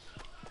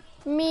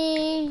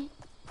me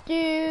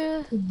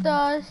do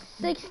the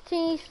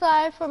 16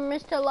 slide for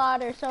Mr.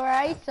 Lauders,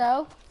 alright?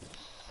 So.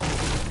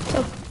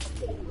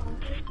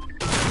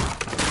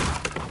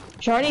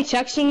 Charlie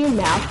texting you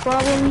math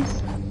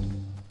problems?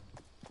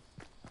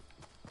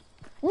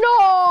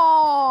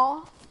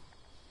 No!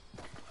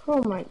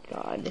 Oh my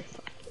god.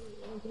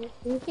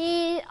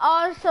 He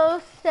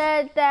also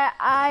said that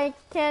I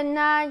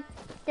cannot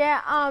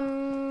get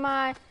on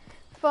my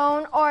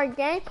phone or a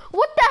game.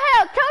 What the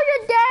hell? Tell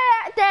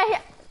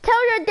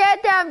your dad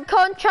that I'm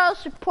calling child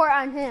support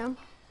on him.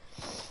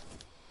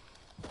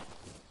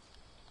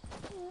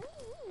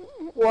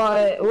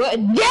 What?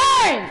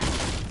 Darren!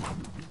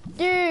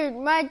 Dude,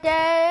 my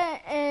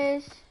dad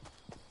is...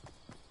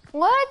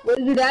 What? What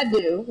did your dad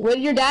do? What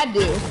did your dad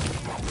do?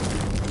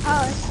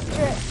 Oh,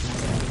 strict.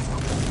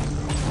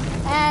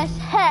 As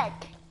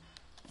heck.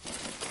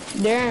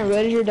 Darren,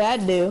 what did your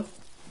dad do?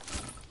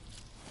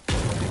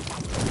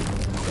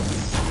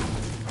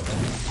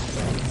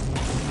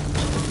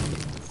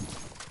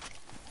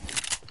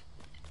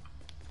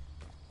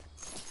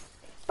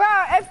 Bro,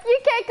 if you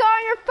can't go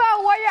on your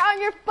phone, why you're on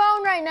your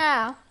phone right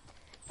now?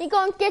 You're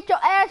gonna get your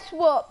ass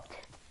whooped.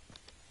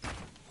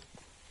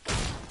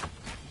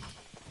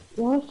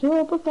 What's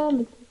your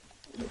performance?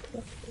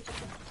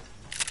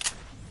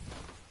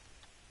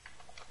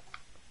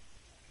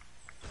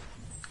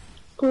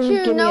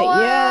 You know what?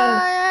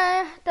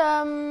 Yes.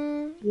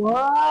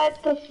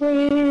 What the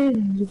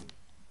fridge?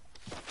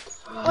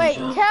 Wait,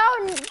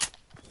 tell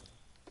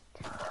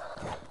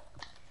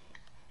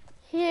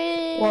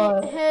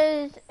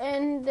he's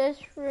in this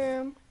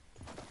room.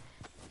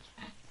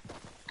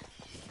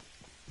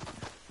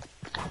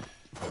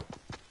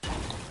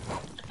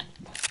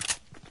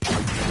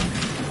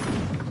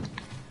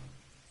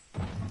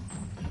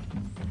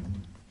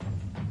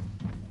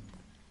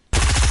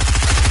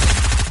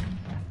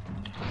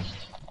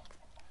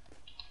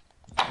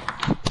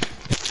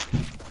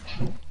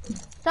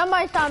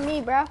 Somebody saw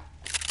me, bro.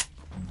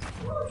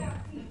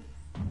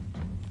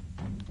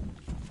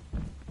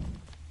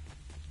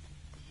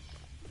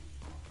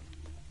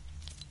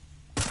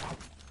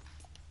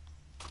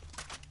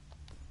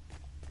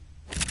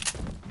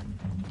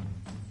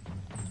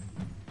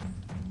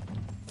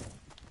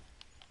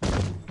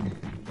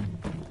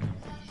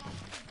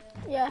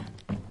 Yeah.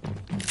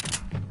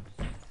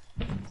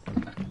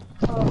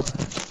 Oh.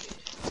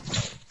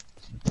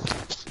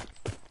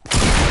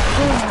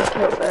 I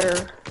feel better.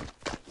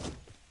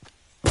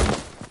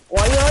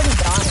 Why are you already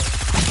dying?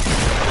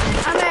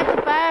 I'm at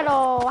the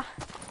battle.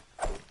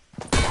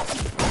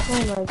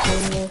 Oh my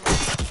goodness.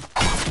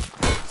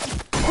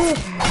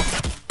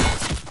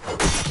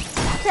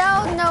 Tell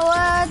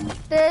Noah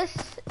this.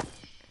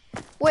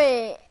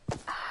 Wait.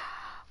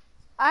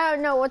 I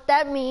don't know what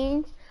that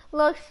means.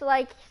 Looks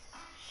like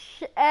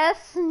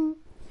S.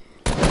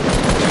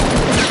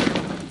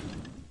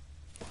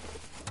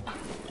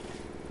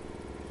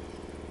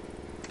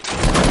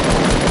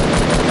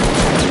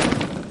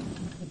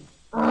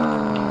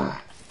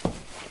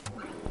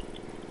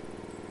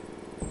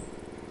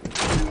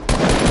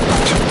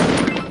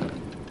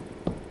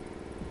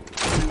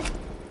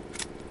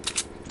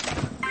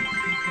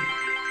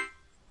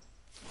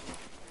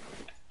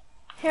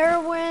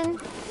 Heroin,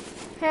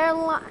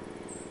 hairline.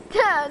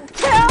 Tell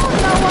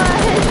Noah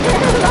his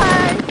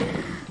hairline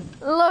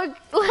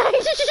looks like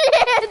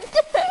shit.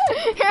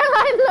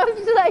 Hairline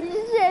looks like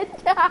shit.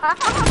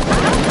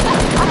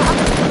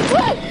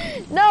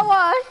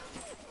 Noah.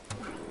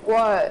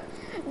 What?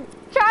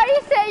 Try to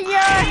say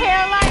your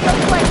hairline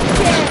looks like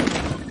shit.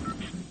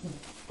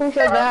 Who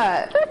said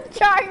that?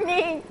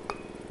 Charlie.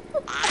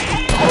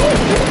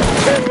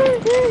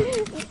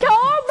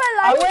 Told my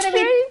live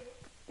stream.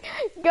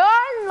 Go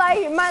on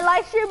my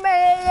live stream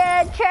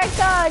and check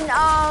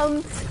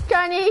on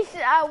Chinese.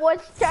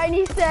 What's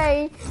Chinese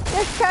saying?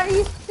 This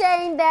Chinese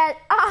saying that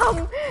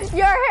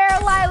your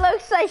hairline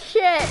looks like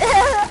shit.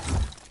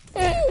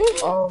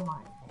 Oh my.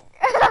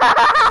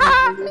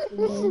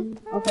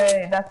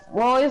 Okay,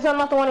 well, at least I'm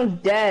not the one who's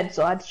dead,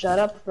 so I'd shut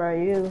up for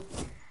you.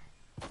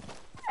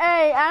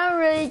 Hey, I don't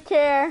really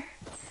care.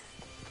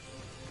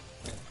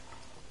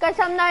 Cause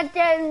I'm not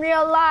dead in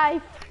real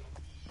life.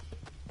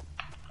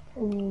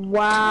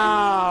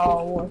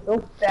 Wow, so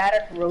bad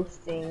at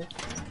roasting.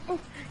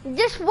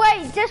 Just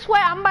wait,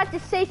 I'm about to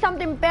say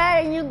something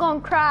bad and you're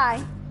gonna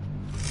cry.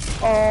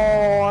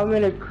 Oh, I'm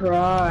gonna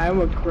cry.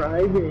 I'm a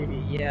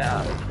crybaby,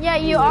 yeah. Yeah,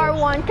 you are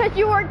one, cause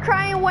you were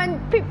crying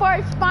when people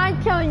are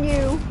spine killing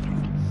you.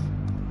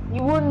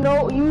 You wouldn't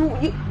know,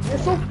 you're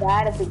so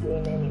bad at the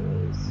game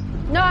anyways.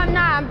 No, I'm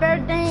not. I'm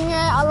better than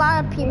a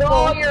lot of people.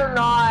 No, you're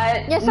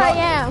not. Yes, no. I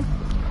am.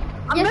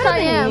 I'm yes, better I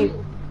than am.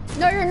 You.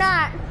 No, you're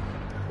not.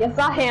 Yes,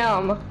 I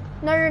am.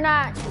 No, you're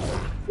not.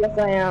 Yes,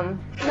 I am.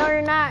 No,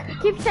 you're not.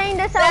 Keep saying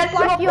this, I'll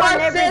block you on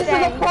everything.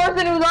 That's the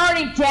person who's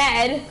already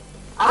dead.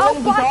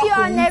 I'll block you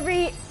on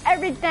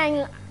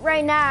everything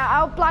right now.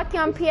 I'll block you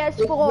on PS4.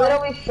 Just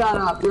literally shut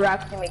up. You're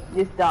asking me to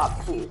just stop,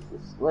 please.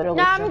 Just literally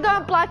no, I'm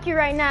gonna block you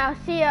right now.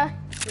 See ya.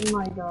 Oh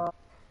my god.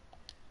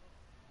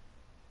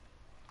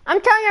 I'm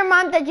telling your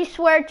mom that you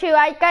swear to.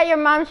 I got your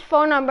mom's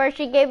phone number.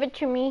 She gave it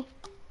to me.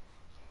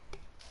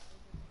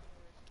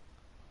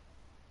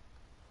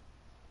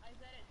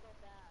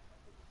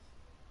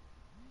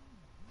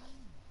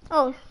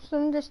 Oh,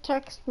 someone just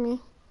texted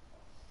me.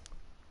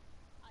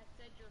 I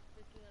said you're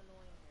freaking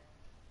annoying here.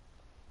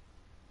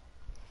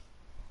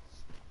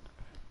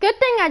 Good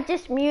thing I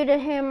just muted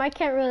him. I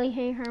can't really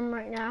hear him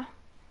right now.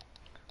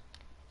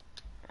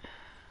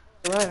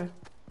 Run.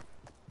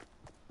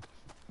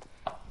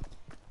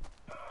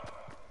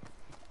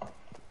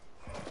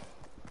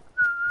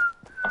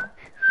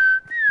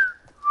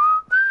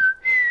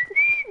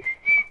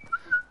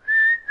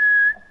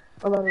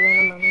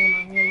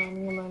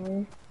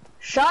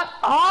 Shut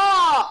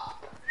up!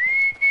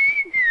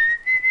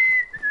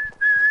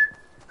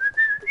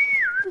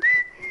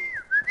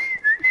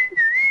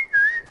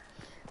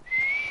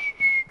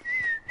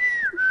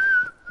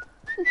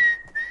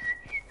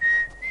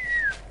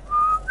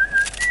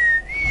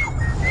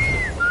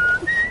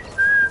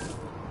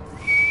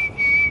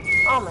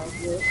 Oh my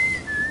god.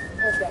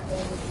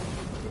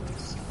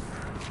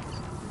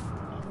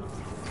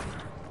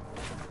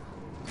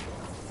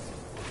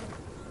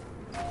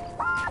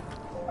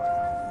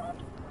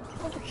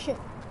 Oh shit.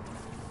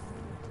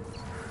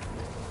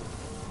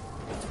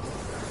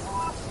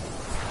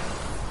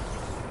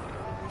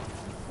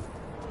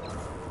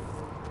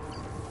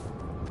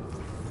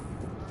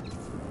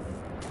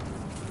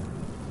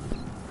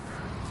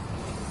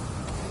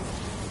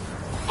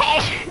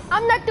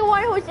 I'm not the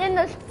one who's in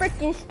the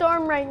freaking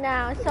storm right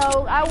now,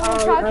 so I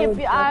won't talk with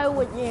you. I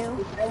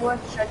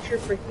want to shut your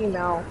freaking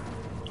mouth.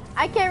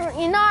 I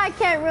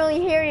can't really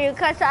hear you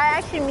because I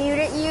actually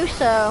muted you,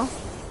 so.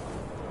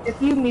 If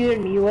you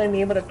muted me, you wouldn't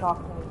be able to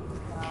talk to me.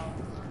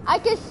 I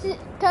can see,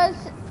 cause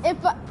if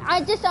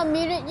I just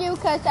unmuted you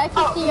because I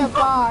can see your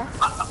bar.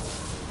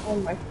 Oh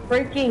my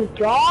freaking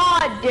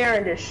god,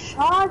 Darren, just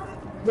shut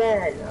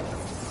then.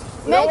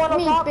 Make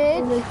me,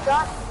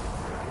 bitch.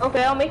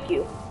 Okay, I'll make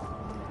you.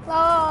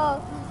 La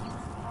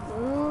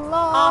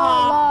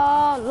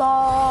la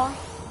la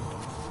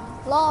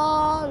la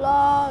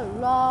la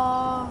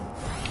la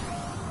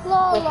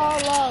la la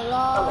la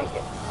la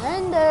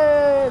and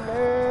there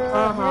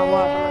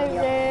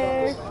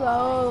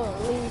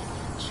slowly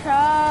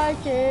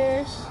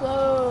charges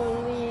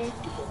slowly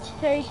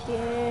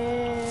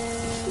taken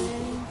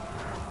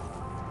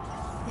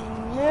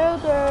the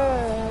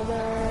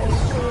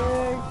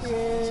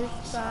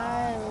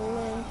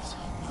silence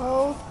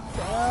hold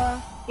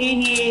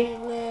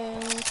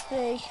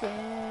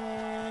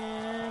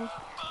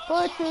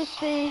but you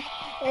see,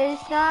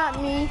 it's not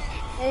me,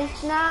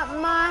 it's not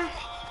my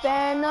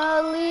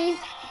family.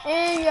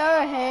 In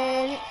your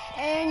head,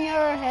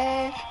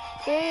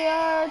 they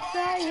are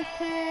trying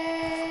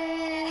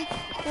to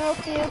you'll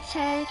feel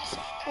change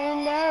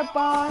in their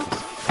bonds,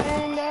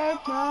 in their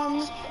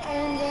bums,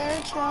 in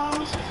their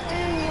drums.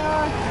 In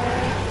your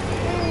head,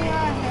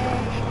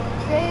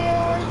 they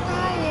are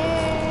trying.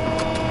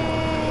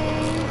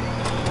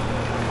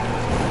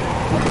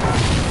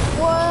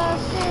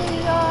 What's in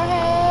your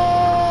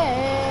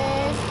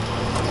head?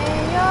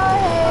 In your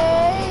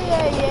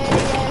head,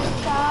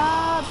 yeah.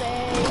 Stop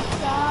it,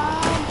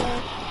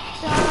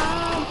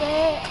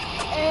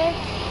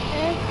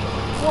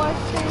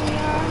 What's in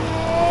your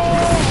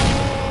head?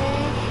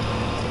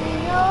 In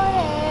your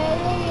head,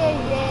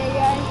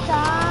 yeah.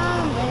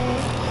 Stop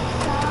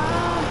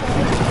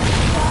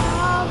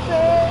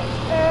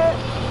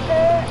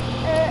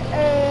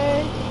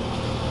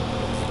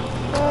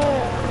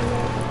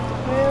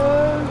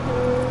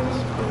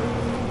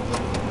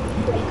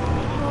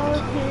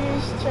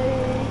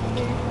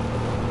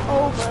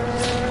over.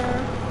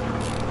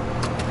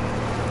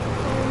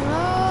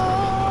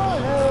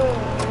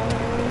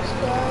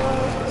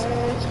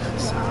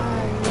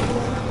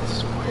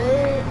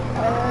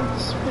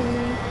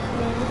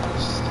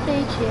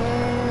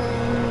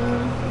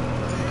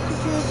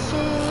 You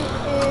see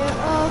it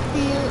of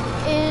you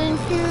in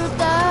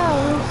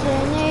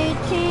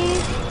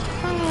 2018.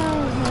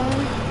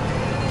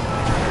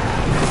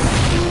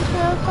 You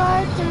shall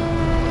fight it.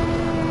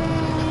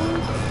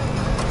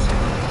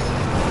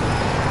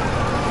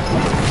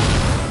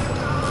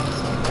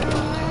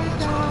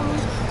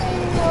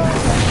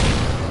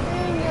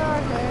 In your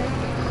head,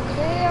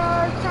 they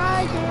are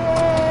trying.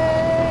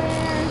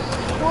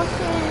 What's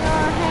in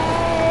your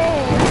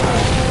head?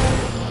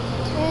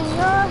 In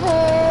your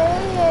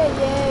head,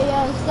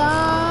 yeah.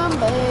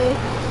 Zombie.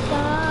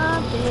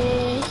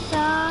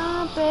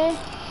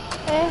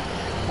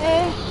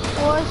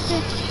 What's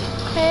in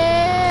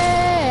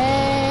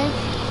head?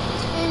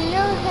 In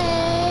your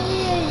head,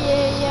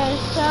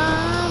 yeah.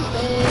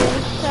 Zombie.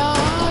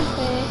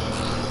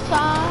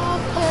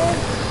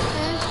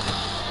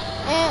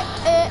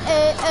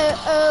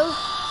 Oh.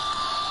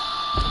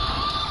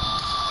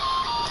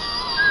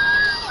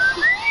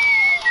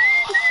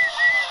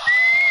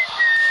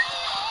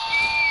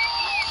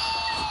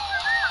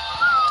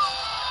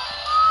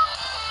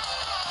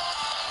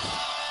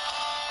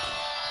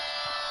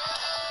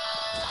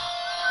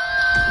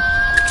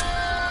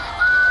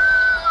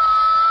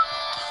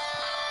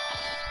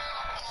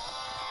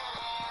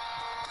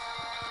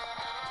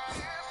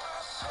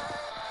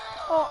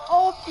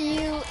 Of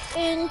you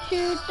in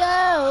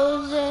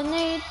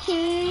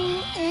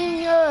 2018.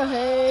 In your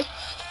head,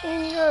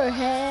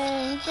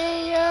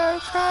 they are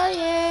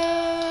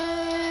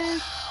crying.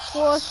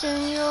 What's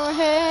in your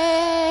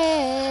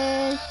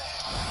head?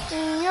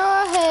 In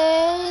your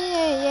head,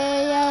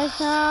 yeah.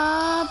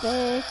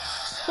 Zombie.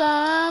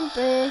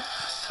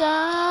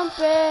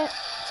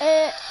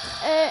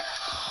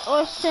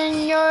 What's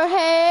in your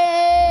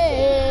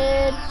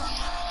head?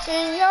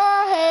 In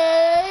your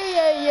head,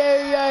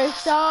 yeah.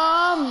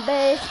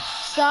 Zombie.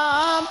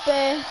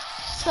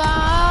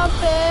 Stop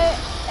it.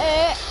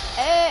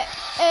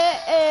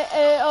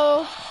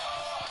 Oh.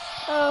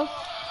 Oh.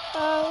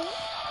 Oh.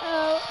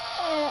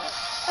 Oh.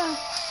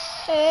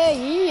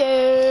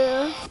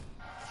 Yeah.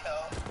 Yo,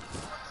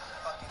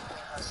 fucking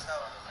Queen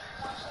herself.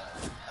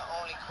 The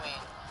only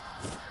queen.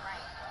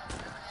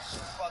 She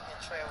fucking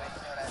Treyway,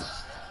 you know that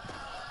shit.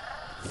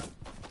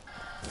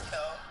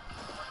 Yo,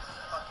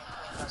 fucking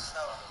Queen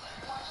herself.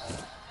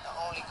 The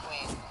only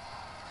queen.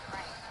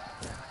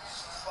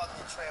 She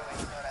fucking Treyway,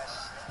 you know that shit.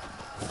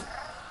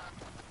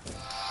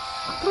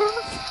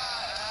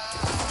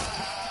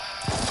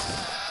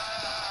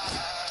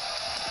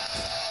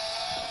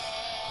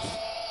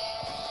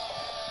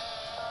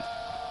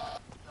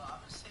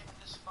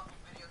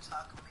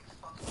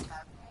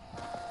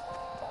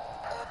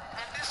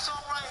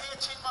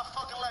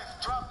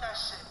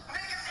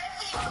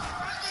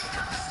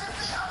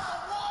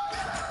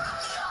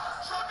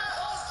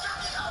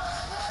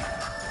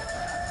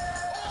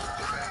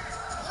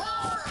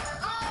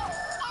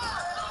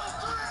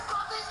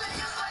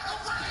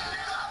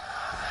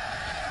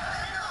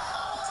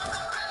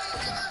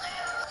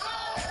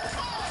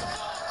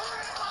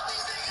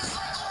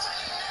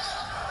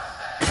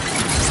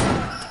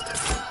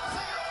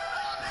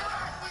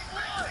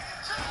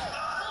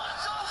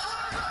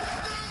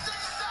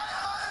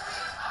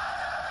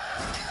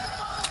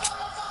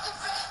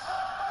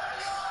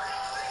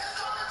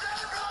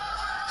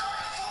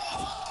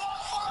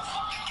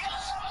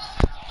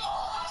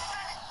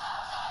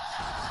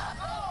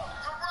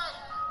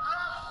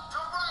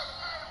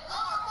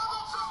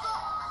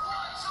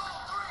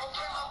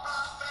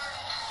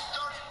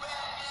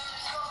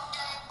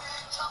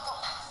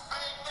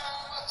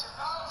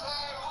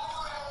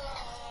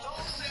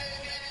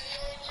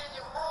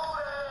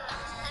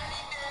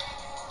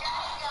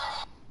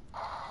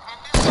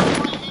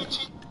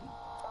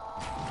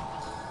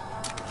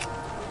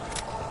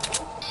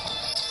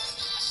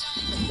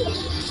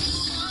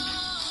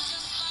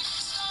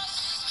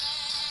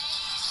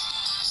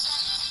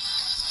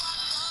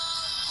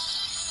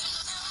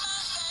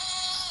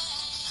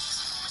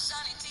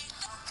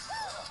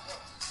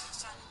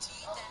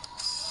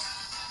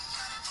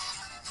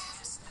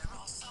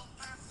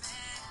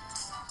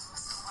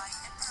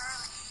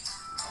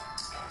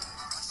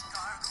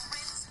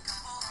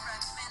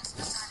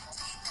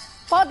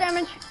 Fall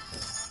damage.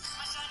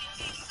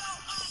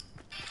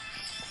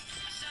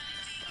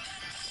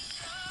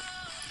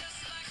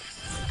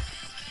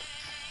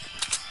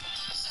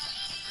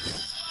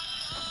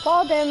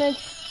 Fall damage.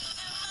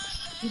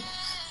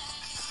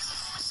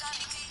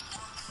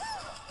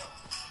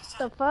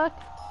 The fuck?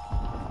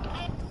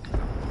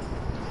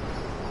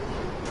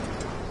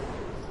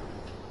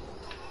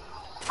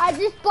 I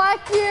just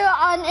blocked you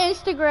on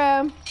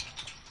Instagram.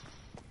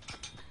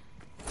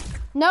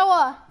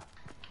 Noah.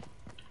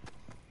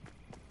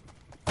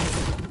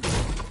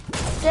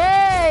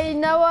 Yay,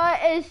 Noah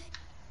is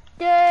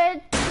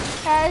good,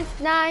 has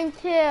 9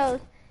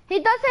 kills. He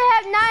doesn't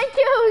have 9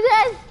 kills,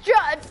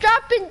 that's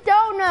dropping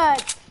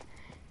donuts.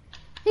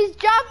 He's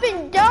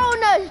dropping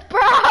donuts,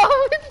 bro.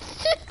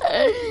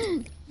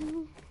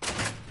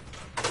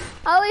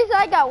 At least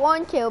I got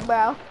 1 kill,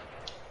 bro.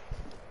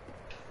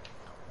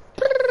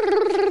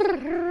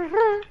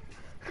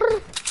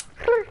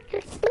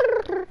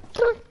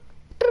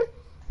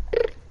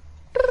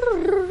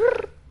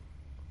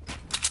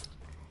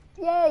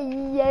 Yeah,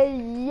 yeah,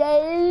 yeah, yeah,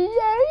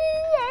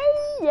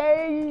 yeah, yeah, yeah,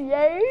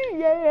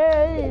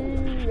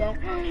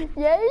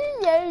 yeah,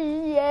 yeah,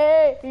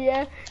 yeah,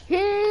 yeah. He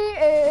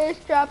is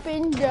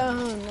dropping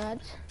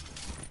donuts.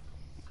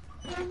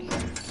 He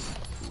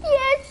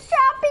is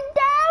dropping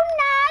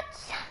donuts.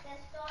 The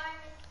storm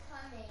is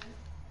coming.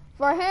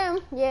 For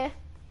him, yeah.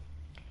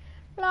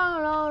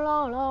 Long, long,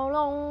 long, long,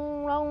 long,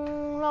 long,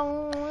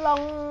 long,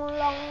 long,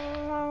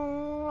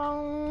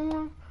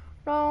 long,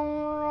 long,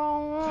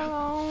 long,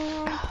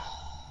 long.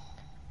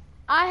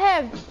 I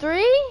have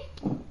 3?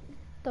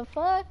 The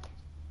fuck?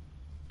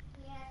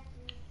 He has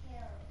 3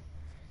 kills.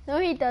 No,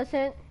 he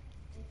doesn't.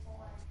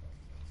 Before.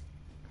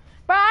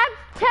 Bro, I have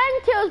 10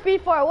 kills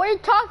before. What are you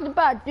talking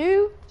about,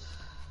 dude?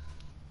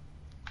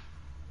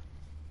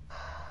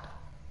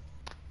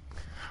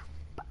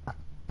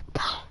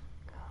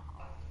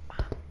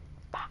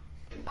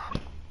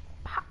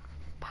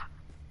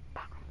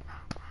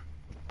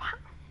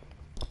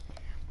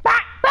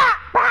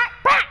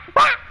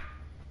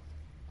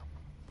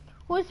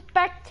 Who's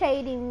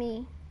spectating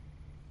me?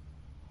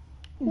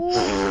 Who's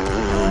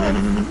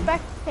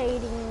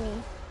spectating me?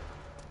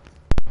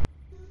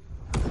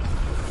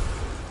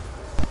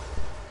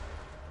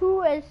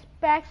 Who is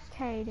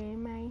spectating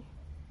me?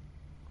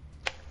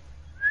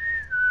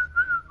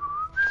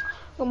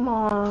 Come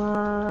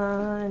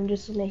on,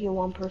 just make it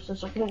one person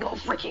so I can go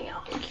freaking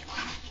out.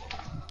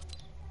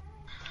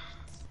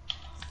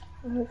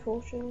 I have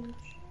full change.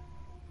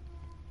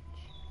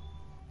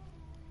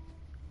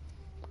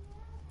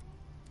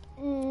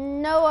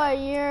 Noah,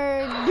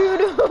 you're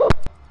doodle.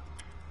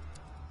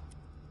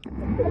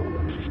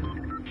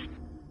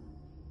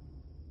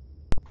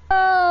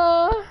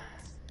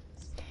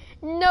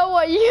 know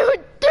what you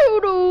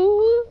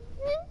do?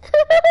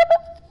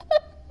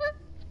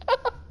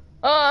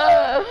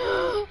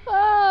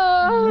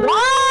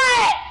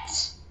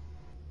 What?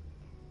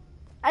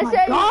 I My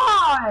said,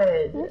 God.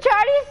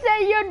 Charlie said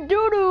you're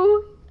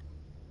doo-doo.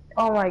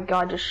 Oh my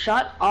God, just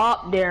shut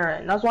up,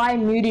 Darren. That's why I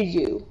muted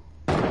you.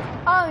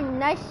 Oh,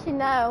 nice to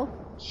know.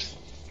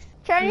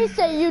 Charlie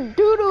said you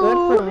doo-doo.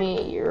 Good for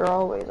me. You're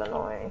always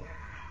annoying.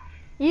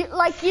 You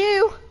like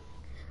you.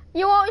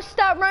 You won't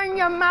stop running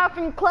your mouth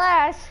in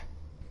class.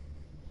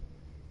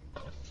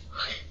 I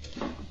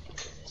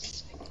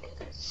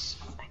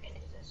can do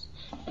this.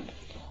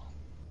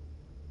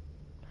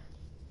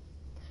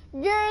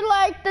 You're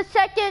like the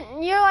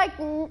second. You're like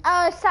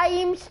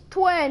Saeem's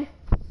twin.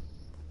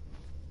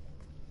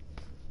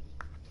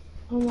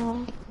 Come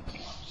on.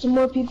 Some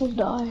more people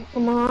die.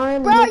 Come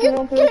on. Bro,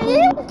 you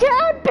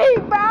can't be,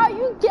 bro.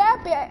 You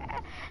can't be.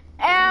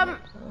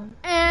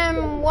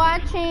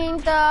 Watching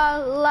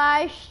the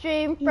live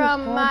stream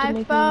from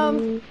my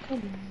phone.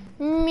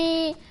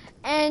 Me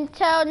and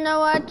tell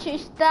Noah to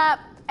stop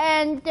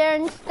and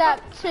then stop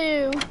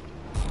too.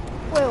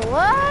 Wait,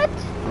 what?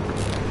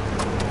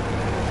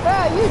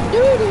 Bro, you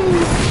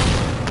doo-doo.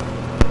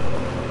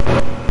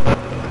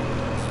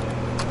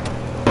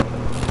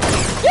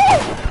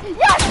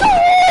 Let's go!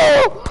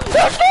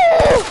 Let's go!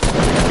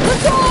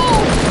 Let's go!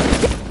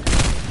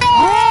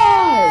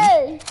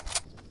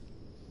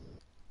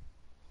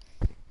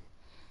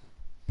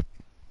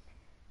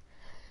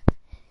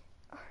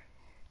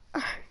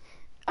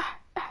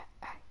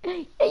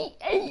 Hey!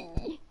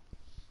 Hey.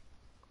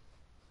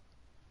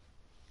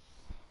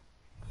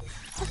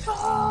 Let's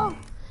go!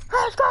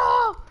 Let's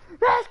go!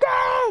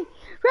 Resting!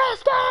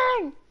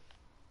 Resting!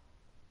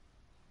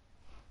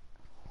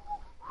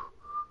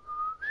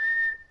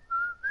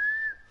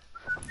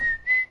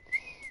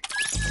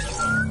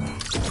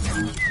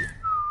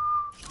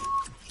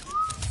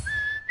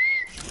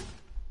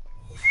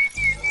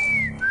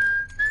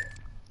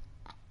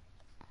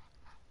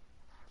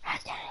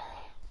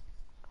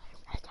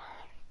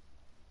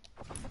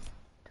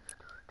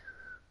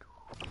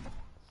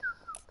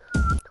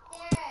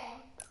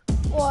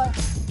 What?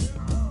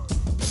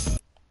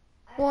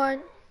 What?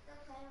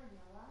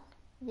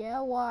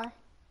 Yeah, why?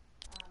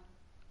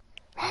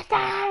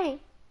 Resting!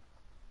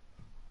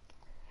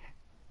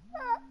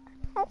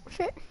 Oh,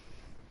 shit.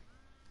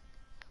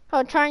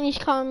 Oh, Chinese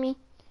calling me.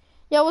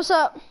 Yo, what's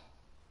up? Yo,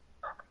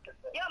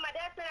 my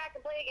dad said I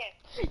can play again.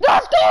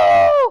 Let's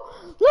go!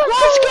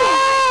 Let's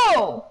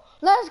go!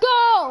 Let's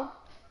go!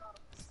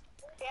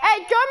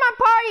 Hey, join my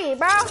party,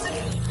 bro.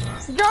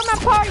 Join my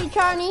party,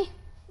 Charlie.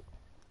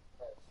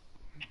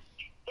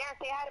 Yeah,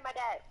 say hi to my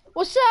dad.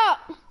 What's up?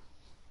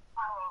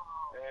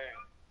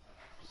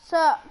 What's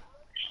up?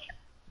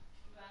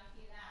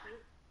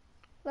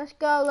 Let's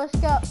go, let's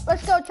go.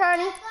 Let's go,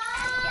 Charlie.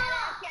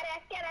 Get it.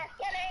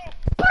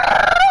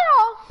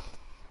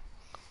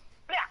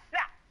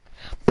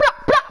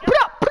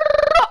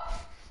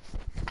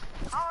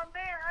 Oh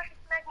man, I can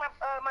connect my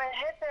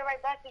headset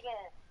right back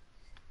again.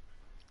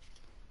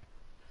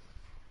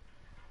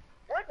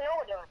 What's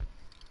Noah doing?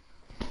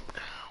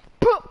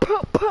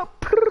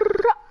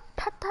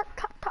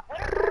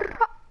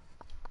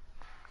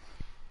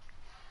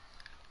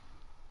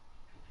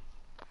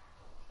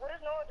 What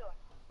is Noah doing?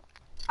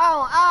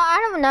 Oh, I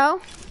don't know.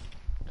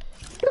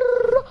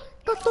 You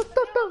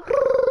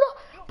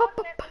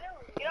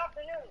off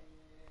the news.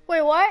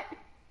 Wait, what?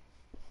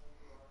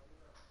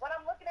 When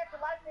I'm looking at the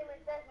live stream,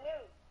 it says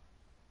news.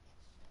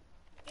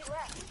 He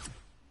left.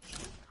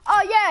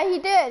 Oh yeah, he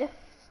did.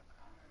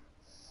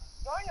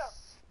 Join him.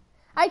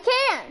 I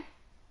can.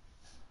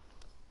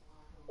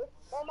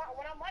 Well,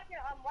 when I'm watching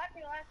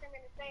live stream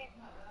and it's saying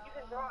you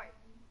can join.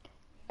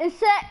 It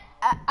said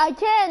I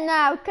can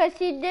now because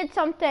he did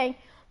something.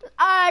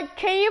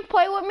 Can you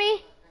play with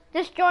me?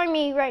 Just join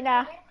me right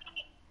now.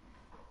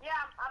 Yeah,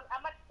 I'm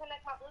about to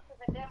connect my Bluetooth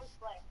and then we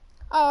play.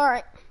 All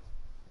right.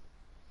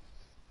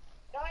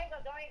 Don't hang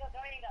up.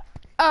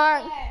 All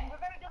right. We're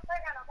gonna do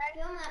playground, okay?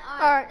 Feel my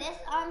arm. Alright. This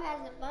arm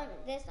has a bump.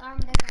 This arm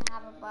doesn't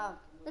have a bump.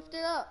 Lift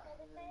it up.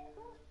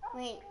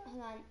 Wait,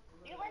 hold on.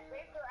 Do you like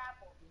grapes or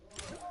apples?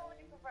 What would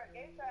you prefer,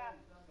 grapes or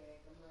apples?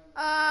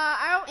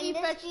 I don't And eat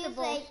this feels vegetables.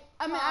 like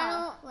I mean, I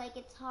tough, don't. like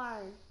it's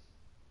hard.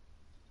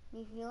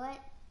 You feel it?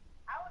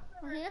 I would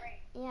prefer Here?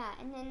 grapes. Yeah,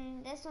 and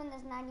then this one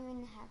does not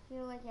even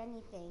feel like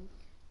anything.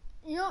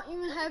 You don't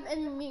even have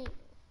any meat.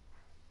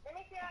 Let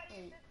me see how to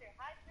your sister.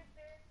 Hi,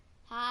 sister.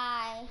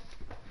 Hi.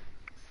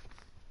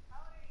 How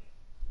old are you?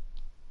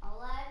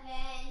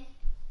 11.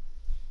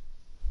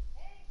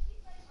 Hey,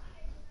 she's like my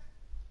age.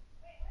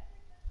 Wait, what's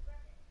your sister's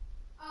birthday?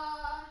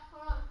 Hold on.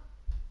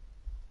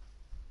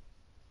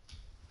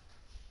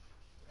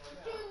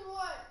 June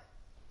what?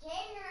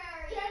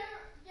 January.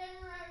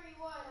 January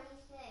what?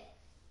 26.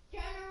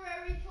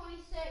 January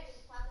 26th.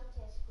 She's talking to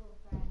a school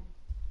friend.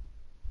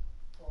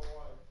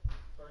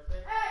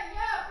 Hey,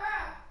 yo, bro.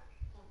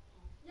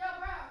 Yo,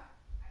 bro.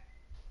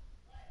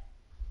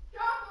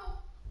 Trouble.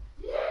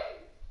 Yeah.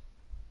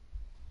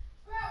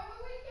 Bro,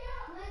 where we go?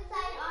 Come inside.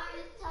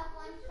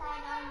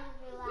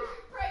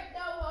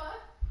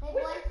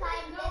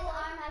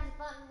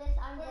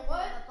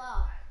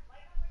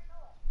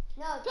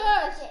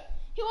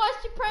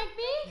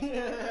 He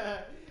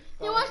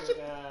wants to.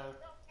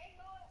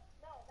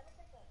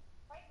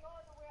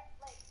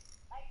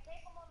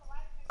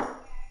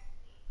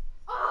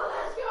 Oh,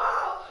 let's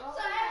go!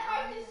 So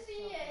everybody can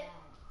see it.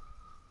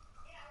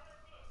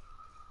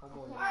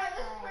 Alright,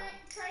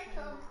 let's prank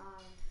him.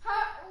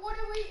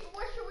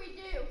 What should we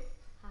do?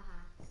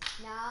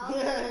 No,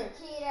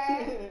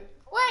 cheater.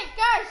 Wait,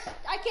 guys,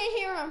 I can't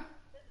hear him.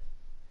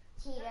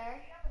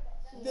 Cheater.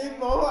 Đi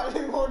mua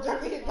cho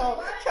cái đồ.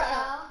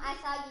 No, I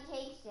saw you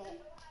taste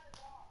it.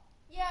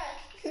 Yes.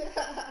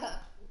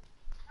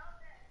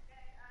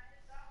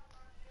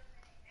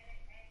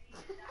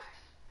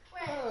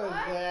 Wait, Oh,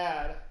 what?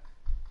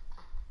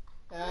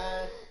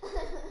 Dad.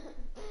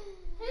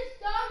 His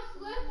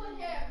dogs live with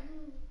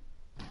him.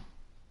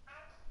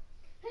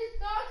 His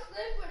dogs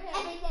live with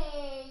him.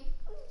 Anything.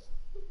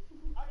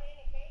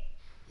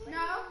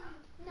 No.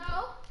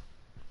 No.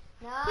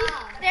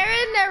 They're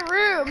in their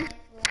room.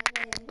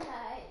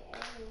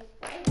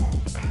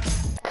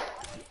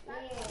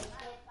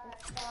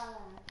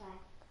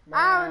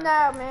 I don't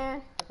know,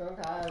 man.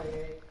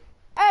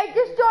 Hey,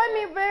 just join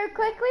me very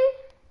quickly.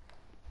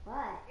 What?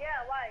 Yeah,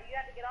 why? You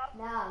have to get off?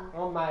 No.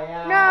 Con mày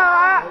à. No,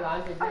 I- Để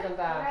lại thì biết con What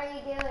ta. are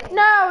you doing?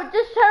 No,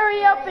 just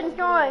hurry up and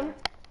join.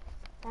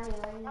 Tell me,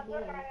 what are you I'm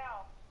doing? doing it right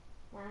now.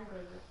 No, I'm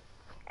doing it.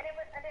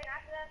 And then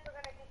after that, we're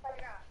gonna do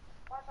playground.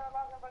 Once our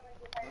love, we're gonna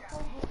do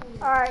playground.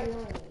 What Alright. are you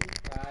doing?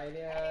 Rồi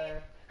đi.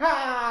 No, I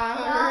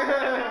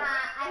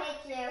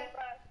hate you.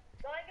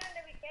 The only gun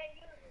that we can't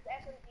use is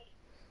SMG.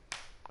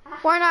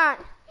 Why not?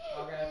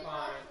 Okay,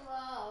 fine.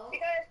 Whoa.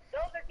 Because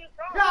those are too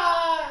strong.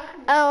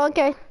 Oh,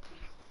 okay.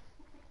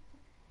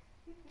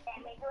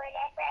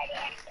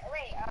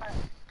 Wait,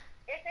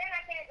 you're saying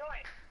I can't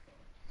join?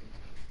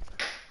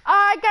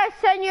 I gotta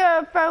send you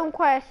a phone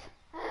quest.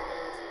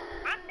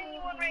 I'm sending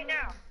you one right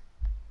now.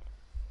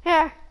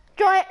 Here,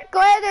 join. Go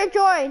ahead and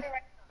join.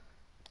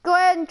 Go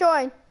ahead and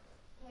join.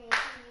 Here, you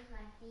can use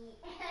my feet.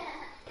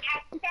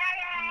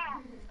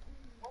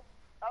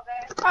 Okay.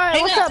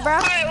 Alright, what's up, bro?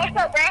 Alright, what's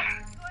up, bro?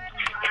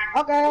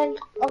 Okay.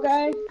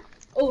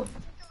 Oh,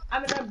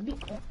 I'm in a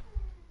beat.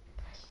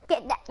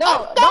 Get that.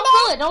 No, don't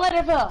fill it. Don't let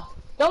it fill.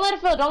 Don't let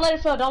it fill. Don't let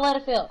it fill. Don't let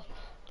it fill.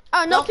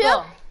 Oh, no Don't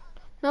fill? fill.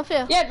 No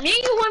fill. Yeah, me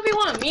and you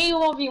 1v1. Me and you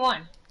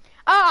 1v1.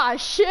 Ah,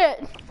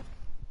 shit.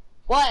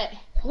 What?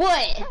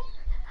 What?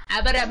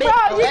 I better be.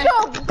 Bro, you Okay?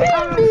 gonna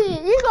beat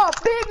me. You gonna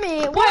beat me.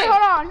 Wait, Wait.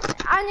 hold on.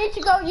 I need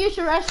to go use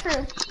the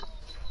restroom.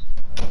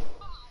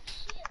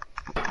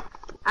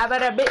 I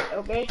better be.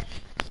 Okay.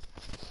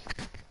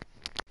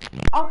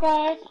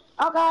 Okay.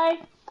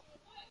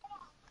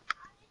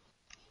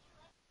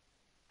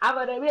 I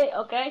better be.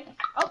 Okay.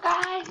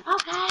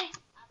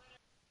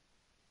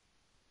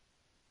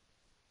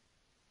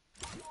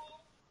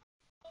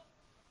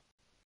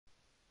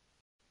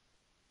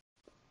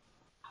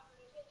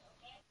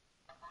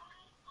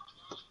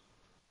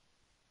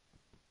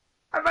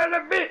 I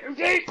better be.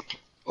 Okay.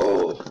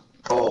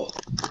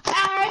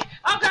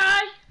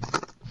 Okay.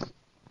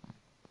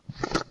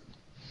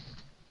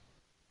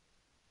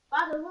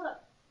 Father, look.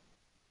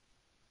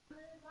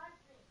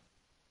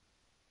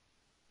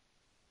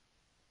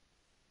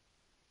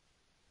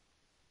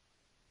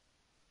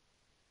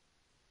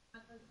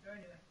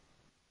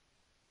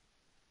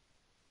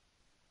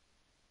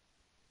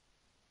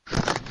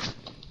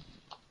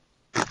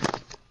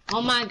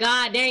 Oh my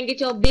God, Darren, get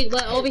your big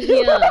butt over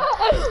here.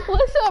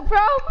 What's up, bro?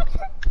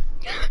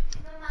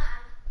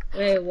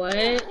 Wait,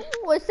 what?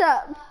 What's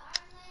up?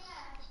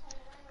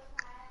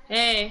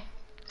 Hey.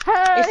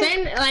 Hey. It's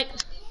saying, like,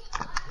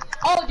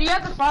 oh, do you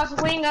have the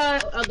frost wing a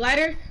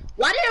glider?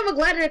 Why do you have a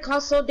glider that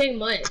costs so dang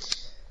much?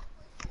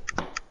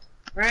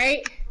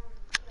 Right?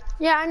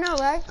 Yeah, I know,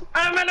 right?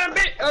 I'm in a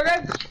bit,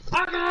 okay?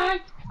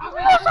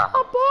 What's up,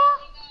 boy?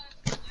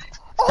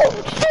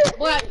 Oh, shit.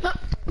 What?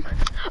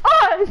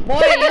 Oh, Boy,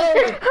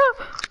 shit. yo.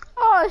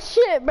 Oh,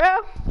 shit, bro.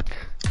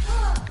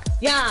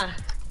 Yeah.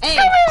 Hey.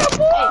 Come here,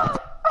 boy.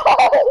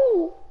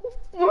 Oh.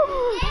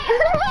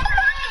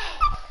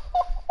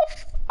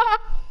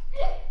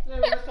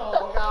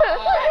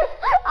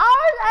 I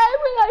was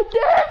aiming like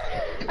that,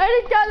 and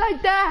it got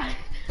like that.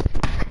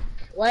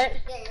 What?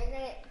 Yeah, you're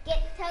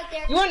gonna tell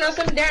Derek. You wanna know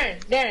something,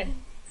 Darren?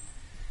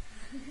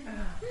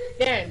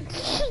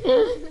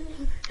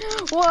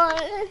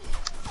 What?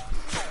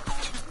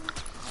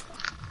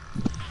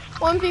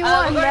 1v1, We're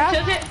bro. gonna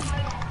tilt it?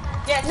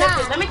 Yeah, tilt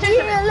it. Let me tilt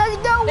it. Yeah, let's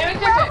go, Let me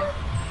bro.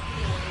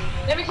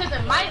 tilt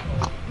it.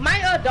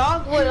 My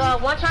dog would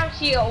one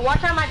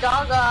time my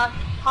dog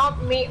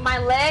humped me, my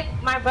leg,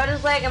 my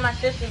brother's leg, and my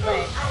sister's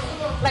leg.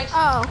 Like,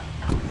 Oh.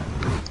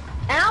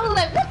 and I was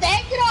like, what the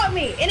heck, get off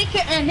me?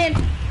 And then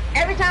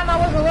every time I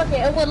wasn't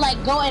looking, it would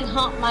like go and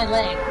hump my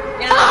leg.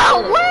 And I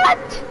Oh, was like,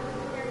 what?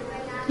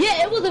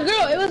 yeah, it was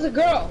a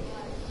girl.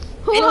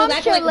 Who And it was humped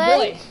acting your like a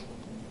boy. legs?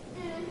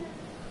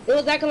 It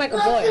was acting like a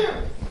boy.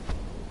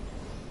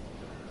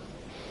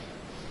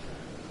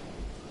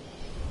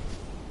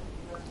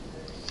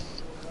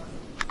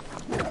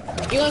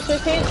 You gonna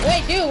switch teams?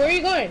 Wait, dude, where are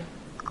you going?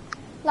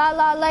 La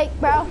La Lake,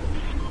 bro.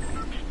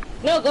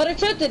 No, go to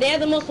Tilted. They have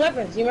the most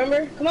weapons. You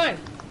remember? Come on.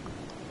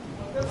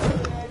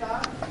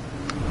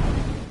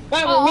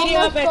 Right, we're meeting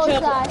up at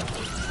Tilted. Tilted.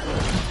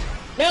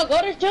 No,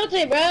 go to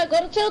Tilted, bro. Go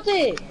to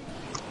Tilted.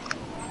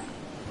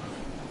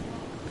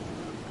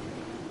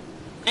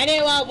 And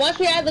then once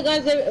we have the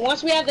guns,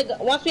 once we have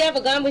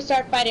a gun, we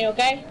start fighting.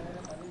 Okay?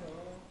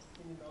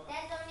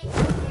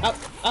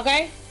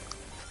 Okay.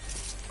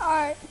 All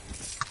right.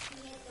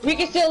 We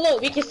can still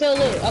loot. We can still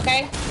loot.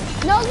 Okay.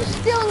 No, there's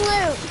still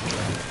loot.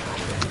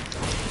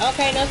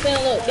 Okay, no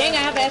stealing loot. Dang, I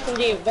have an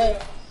SMG,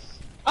 but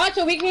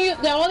also we can use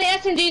the only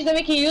SMGs that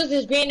we can use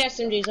is green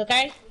SMGs.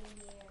 Okay.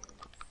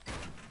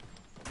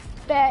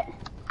 Bet.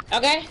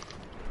 Okay.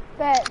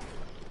 Bet.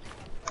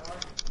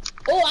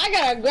 Oh, I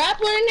got a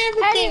grappler and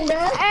everything,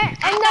 bro.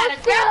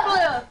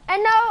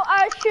 And no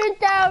shoot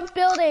down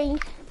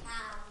buildings.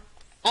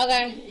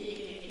 Okay.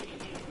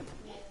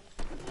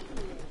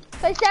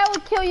 Cause that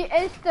would kill you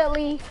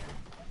instantly.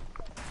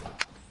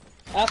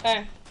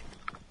 Okay.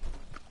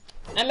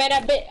 I made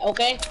a bit,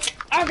 okay?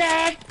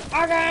 Okay.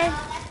 Okay.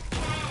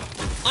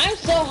 I'm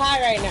so high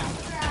right now.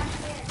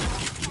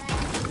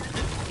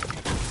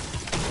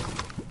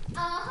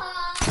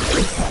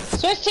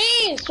 Switch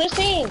teams! Switch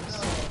teams!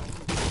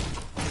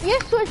 You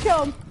switch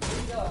them.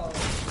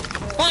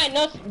 Fine,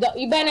 no,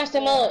 you better not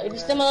stim a loot. If you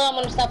stim a loot, I'm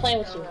gonna stop playing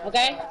with you,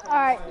 okay?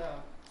 Alright.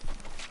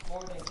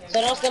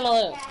 So don't stim a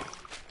loot.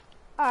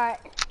 Alright.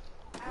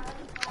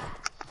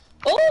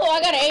 Oh, I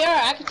got an AR.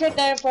 I can trade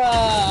that for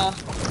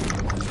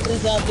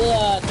this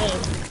blue thing.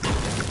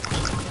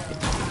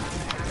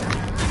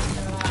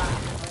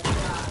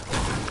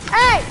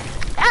 Hey!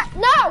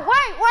 No!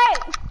 Wait!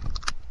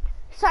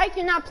 Psych,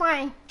 you're not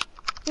playing.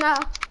 No.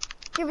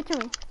 Give it to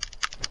me.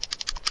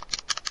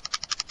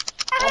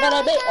 I got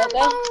a bit,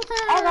 okay?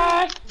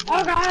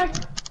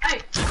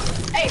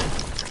 Hey!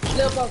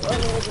 Little fuck,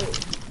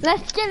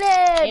 Let's get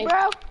it,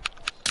 bro.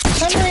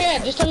 Tell me where you're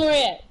at. Just tell me where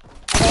you're at.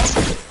 Okay?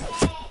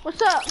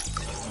 What's up?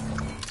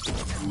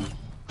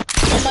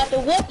 I'm about to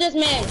whoop this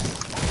man.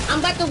 I'm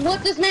about to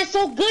whoop this man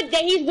so good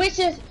that he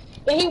wishes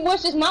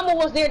mama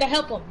was there to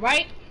help him,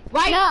 right?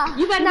 Right? Nah,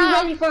 you better be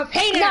ready for a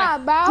payday. Nah,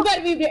 bro. You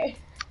better be ready.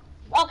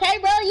 Okay,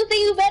 bro, you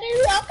think you better?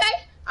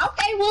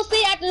 Okay, we'll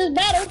see after this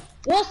battle.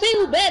 We'll see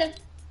who's better.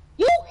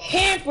 You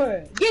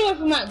camper. Get away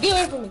from me. Get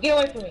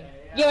away from me.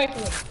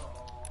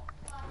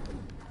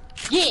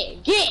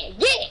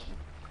 Get.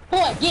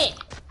 Boy, get.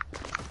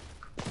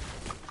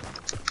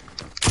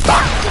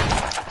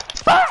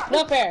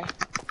 No fair.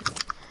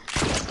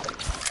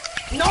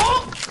 No!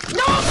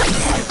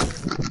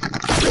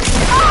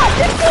 Oh,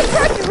 this is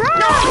such wrong,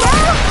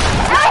 bro!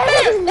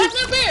 That's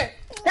not fair!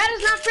 That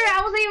is not fair! I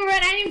wasn't even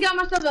ready. I didn't even get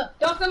my stuff up.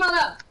 Don't steal my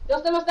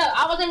stuff.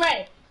 I wasn't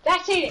ready.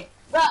 That's cheating.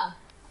 Bruh.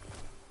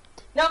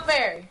 No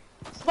fair.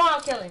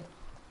 Spawn killing.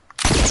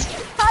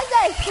 How's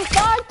that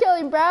spawn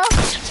killing, bro?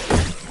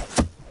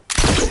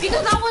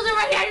 Because I wasn't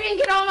ready. I didn't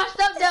get all my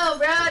stuff though,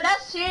 bro.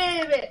 That's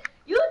shit.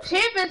 You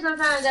tripping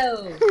sometimes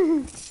though.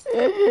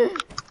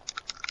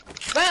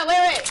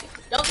 Wait.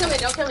 Don't kill me.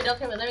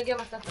 Let me get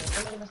my stuff first.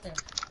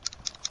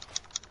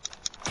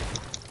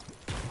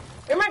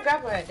 Where's my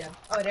grappler at though?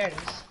 Oh, there it is.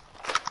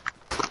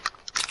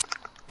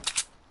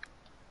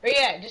 Where you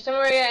at? Just tell me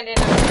where you at and then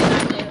I'll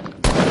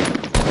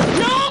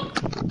No!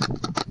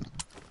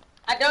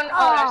 I don't know. Oh,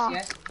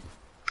 I see.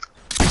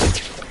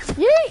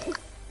 Yeet!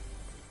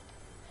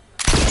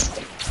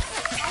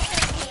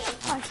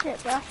 Oh shit,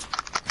 bro.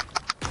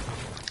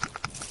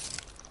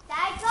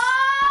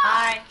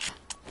 Hi.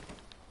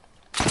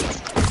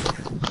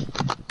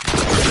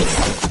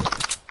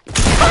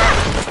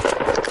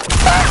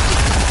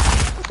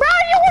 Bro,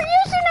 you were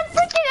using a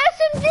freaking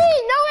SMG!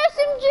 No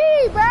SMG,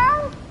 bro!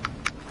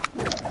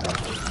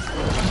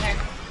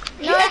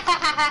 No.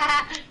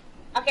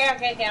 Okay.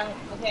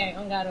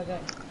 Oh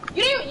God.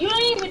 You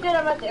don't even do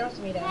that much else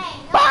to me though.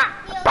 Blah.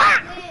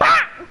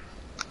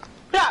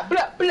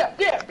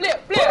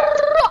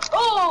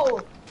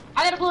 Oh! I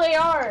got a blue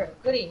AR.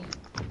 Goodie.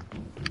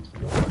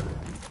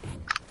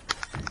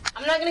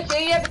 I'm not gonna kill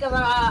you yet because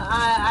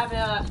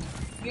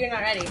you're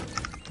not ready.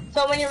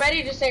 So when you're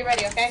ready, just say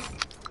ready, okay?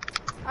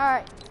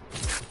 Alright.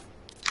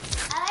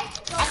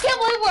 I can't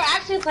believe we're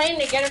actually playing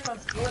together from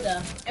school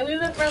though. And we've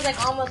been friends like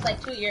almost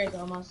 2 years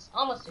almost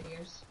 2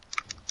 years.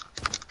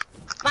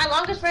 My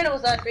longest friend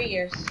was 3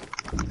 years.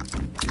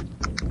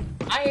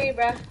 I hear you,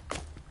 bro.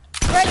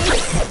 Ready?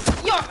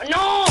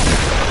 No!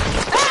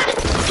 Ah!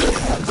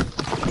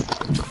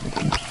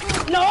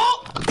 No!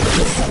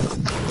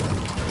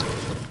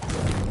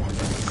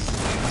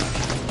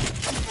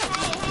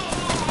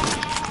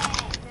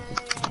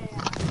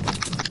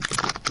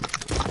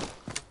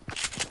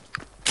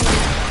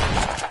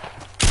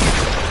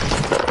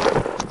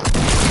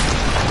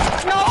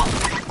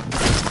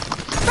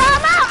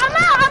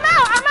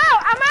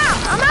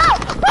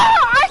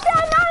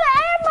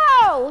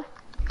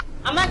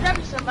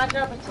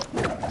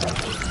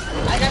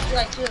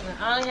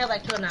 I only have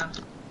like 2 now.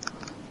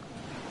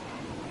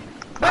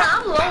 Bro,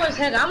 I'm low as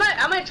heck. I'm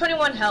at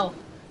 21 health.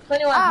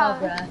 21 health,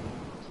 bro.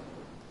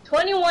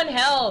 21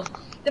 health.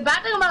 The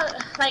bad thing about,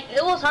 like,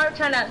 it was hard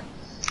trying to...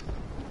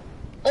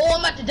 Oh, I'm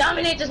about to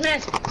dominate this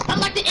man. I'm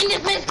about to end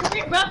this man's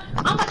career, bro.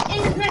 I'm about to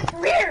end this man's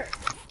career.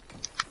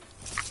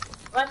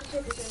 Why did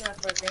you say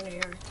that for a green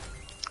hair?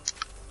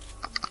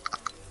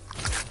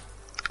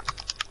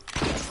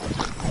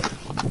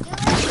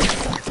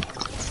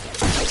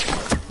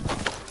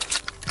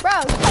 Bro,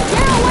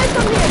 get away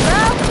from here,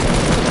 bro.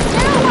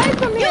 Get away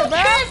from here,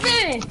 bro.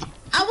 Tripping.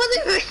 I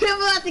wasn't even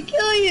about to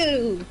kill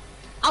you.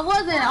 I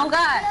wasn't. Oh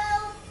God.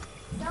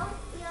 Don't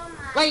steal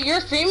my. Wait, you're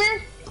a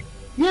streamer?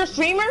 You're a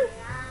streamer?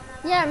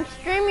 Yeah, I'm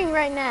streaming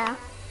right now.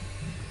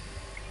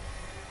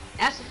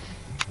 That's.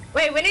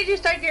 Wait, when did you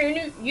start your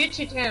new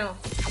YouTube channel?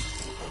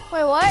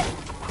 Wait, what?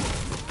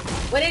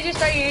 When did you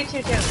start your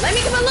YouTube channel? Let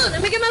me get my loot.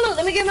 Let me get my loot.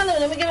 Let me get my loot.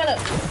 Let me get my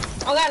loot.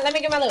 Oh God, let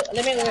me get my loot.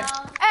 Let me get my loot.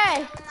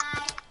 Hey,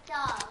 My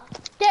stuff.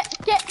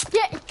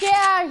 get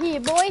out of here,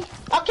 boy.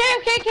 Okay.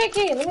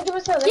 Let me get my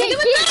stuff. Let me Get, get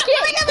my get, stuff.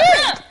 get, Let me get my get.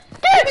 stuff.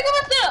 Let me get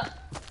my stuff.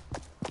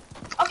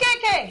 Okay.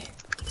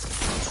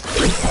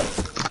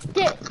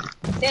 Get,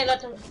 Say hello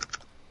to me.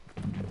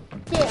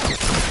 get.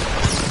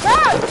 Bro,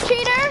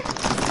 cheater.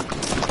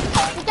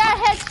 You got a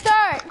head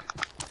start.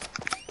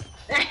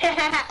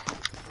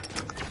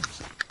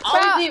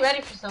 Always be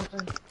ready for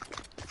something.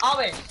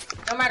 Always,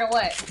 no matter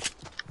what.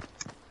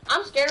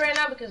 I'm scared right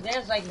now because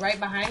Dan's like right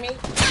behind me.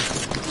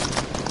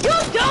 You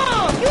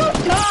dumb! You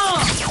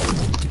dumb!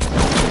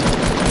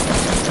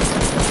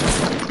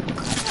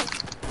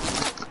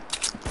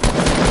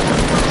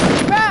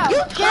 Bro,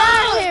 get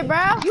out of here,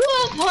 bro. You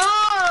a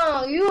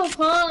punk! You a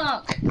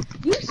punk!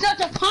 You such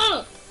a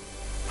punk!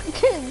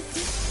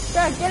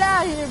 Bro, get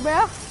out of here,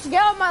 bro.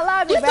 Get out my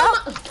lobby, You bro.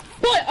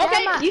 Boy,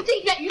 okay, Emma. you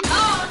think that you...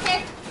 Oh,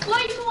 okay. Boy,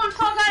 you want to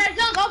talk all that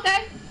junk,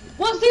 okay.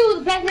 We'll see who's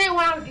the best man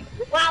when I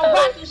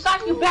rock you,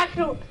 sock you back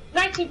to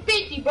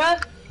 1950,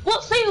 bruh.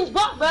 We'll see who's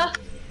boss, bruh.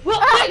 We'll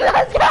see.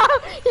 Let's go.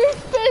 He's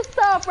pissed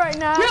off right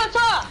now. Real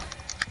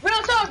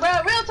talk,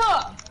 bruh, real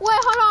talk. Wait,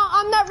 hold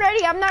on. I'm not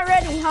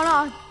ready. Hold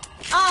on.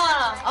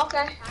 Ah,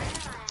 okay.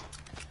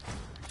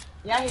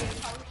 Yeah, I hear you.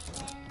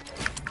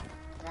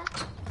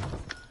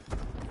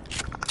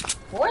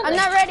 I'm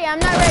not ready. No!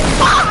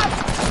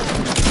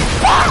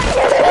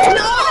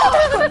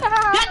 That doesn't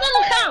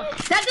count.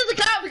 That doesn't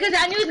count because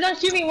I knew he was gonna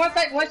shoot me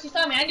once he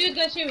saw me. I knew he was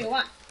gonna shoot me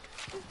once.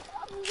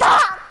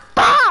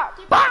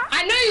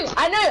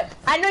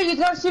 I know you was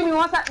gonna shoot me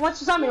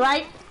once you saw me,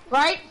 right?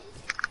 Right?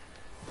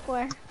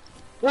 Where?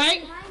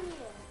 Right?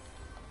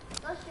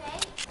 Go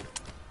straight.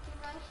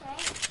 Keep going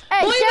straight.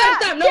 Hey, Boy, you better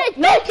stop.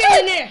 No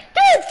killing there.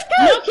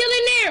 No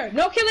killing there.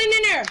 No killing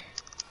in there.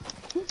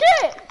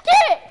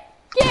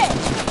 Get.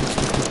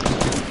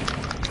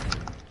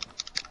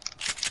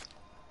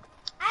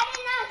 I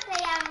did not say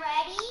I'm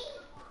ready.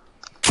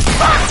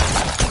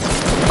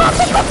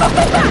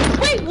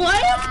 Wait,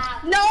 what?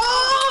 No!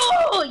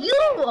 You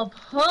a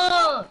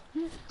punk.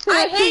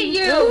 I hate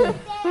you.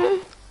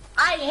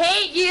 I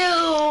hate you.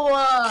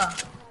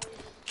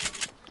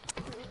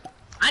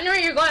 I know where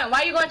you're going.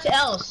 Why are you going to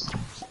else?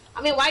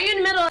 I mean, why are you in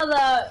the middle of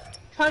the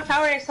Trump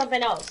Tower and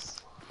something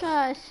else?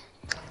 Gosh.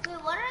 Wait,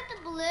 what are the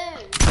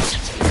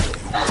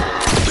balloons?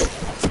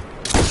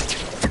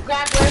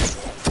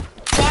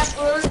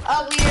 Grappler,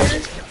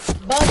 uglier,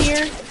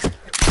 buggier,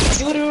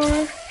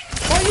 doo-doo.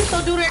 Why are you so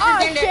doo-doo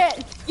Oh,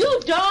 shit. You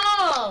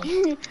dumb!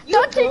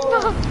 Don't you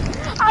know?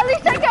 At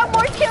least I got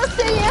more kills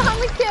than you. How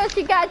many kills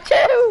you got? 2.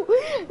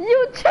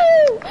 You 2.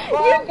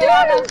 Well, You okay,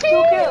 I got 2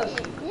 kills.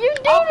 You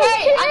do Okay,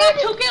 kid. I got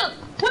 2 kills.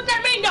 What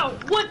that mean though?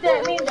 What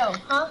that mean though?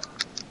 Huh?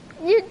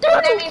 You do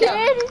What that mean,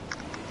 kid.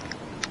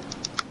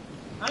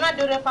 I'm not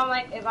doing it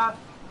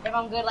if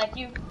I'm good like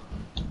you.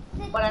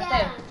 Sit What I down,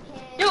 said.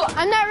 kid. Dude,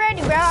 I'm not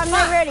ready, bro. I'm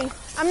not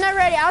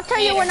ready. I'll tell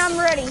you when I'm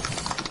ready.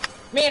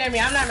 me and me,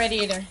 I'm not ready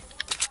either.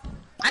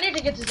 I need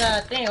to get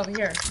this thing over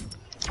here.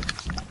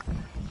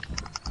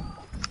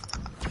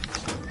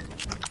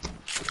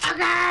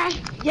 Okay.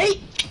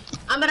 Yeet.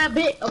 I'm in a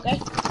bit. Okay.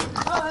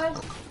 Bye.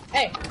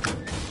 Hey.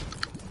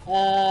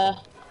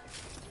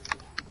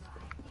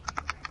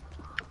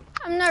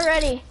 I'm not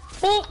ready.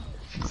 Oh,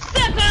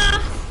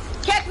 sucker!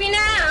 Catch me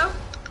now.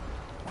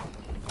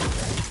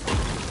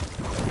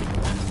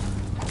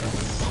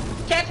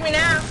 Catch me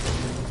now.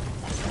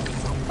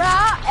 Bro,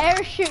 I'll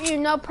air shoot you,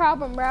 no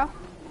problem, bro.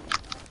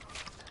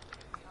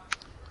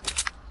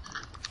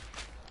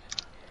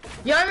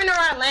 You don't even know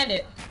where I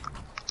landed.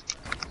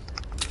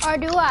 Or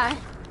do I?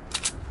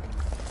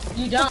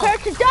 You don't. Prepare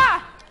to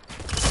die!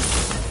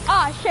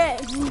 Oh,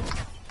 shit.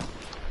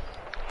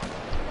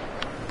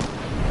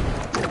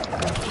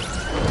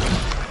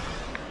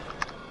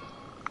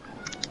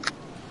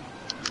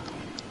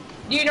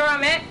 Do you know where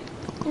I'm at?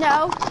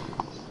 No.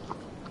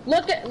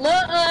 Look at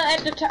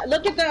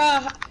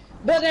the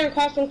building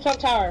across from Trump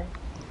Tower,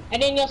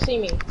 and then you'll see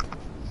me.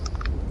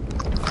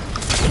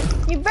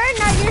 You better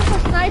not use a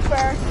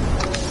sniper.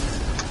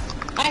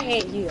 I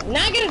hate you.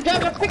 Now I gotta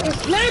drop a freaking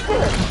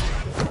sniper,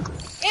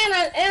 and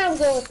I'm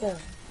good with them.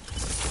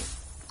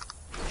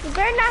 You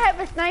better not have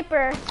a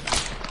sniper.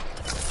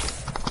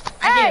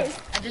 I Hey,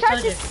 just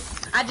told you.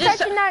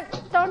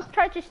 don't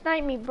try to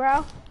snipe me,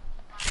 bro.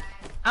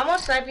 I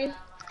won't snipe you.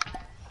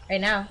 Right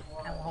now,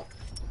 I won't.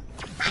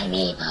 I'm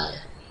evil.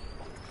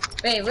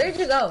 Wait, where did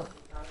you go?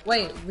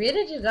 Wait, where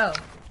did you go?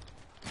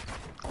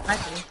 I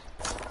see.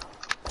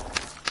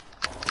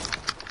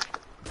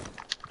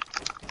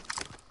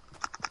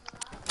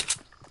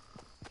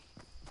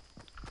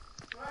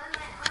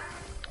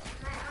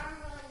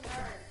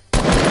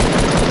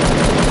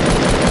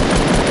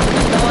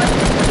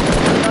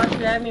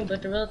 You had me,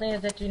 but the real thing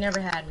is that you never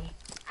had me.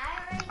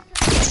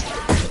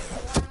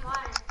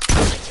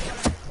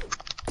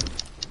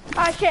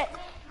 Oh shit.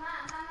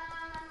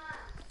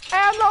 I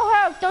have no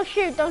health. Don't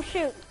shoot. Don't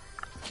shoot.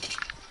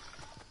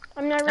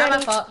 I'm not ready. Not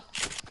my fault.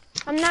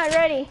 I'm not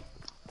ready.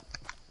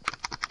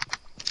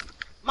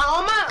 My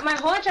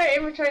whole entire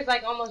inventory is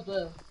like almost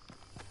blue.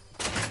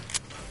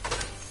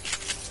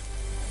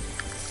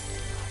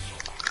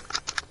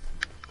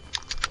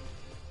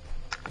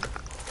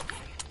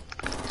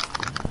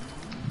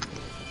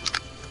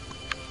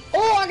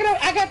 Oh,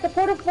 I got the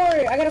portal for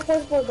it. I got a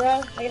portal for it,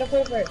 bro. I got a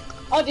portal for it.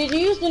 Oh, did you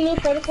use the new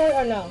portal for it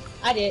or no?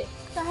 I did.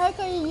 The heck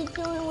are you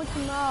doing with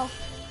your mouth?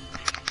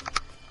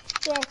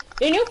 Yeah.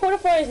 The new portal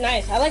for it is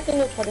nice. I like the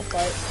new portal for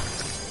it.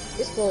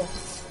 It's cool.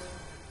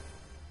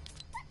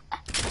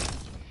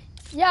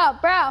 Yo,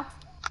 bro.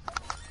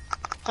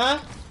 Huh?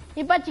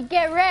 You about to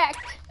get wrecked.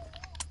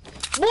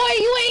 Boy,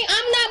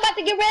 I'm not about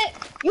to get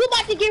wrecked. You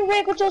about to get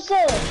wrecked with your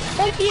soul.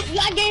 But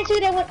I guarantee you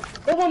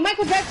that when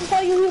Michael Jackson saw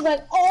you, he was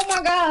like, oh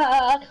my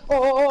god,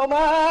 oh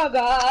my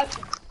god.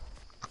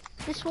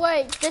 Just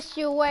wait, just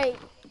you wait.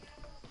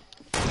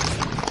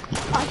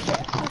 Oh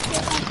shit, oh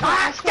shit,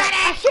 oh shit,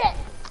 oh shit.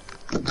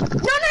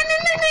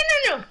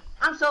 No.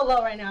 I'm so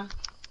low right now.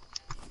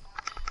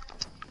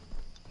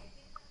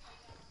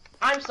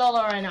 I'm so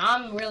low right now.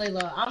 I'm really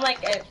low. I'm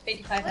like at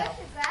 55 health.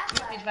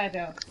 55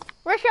 health.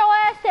 Where's your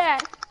ass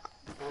at?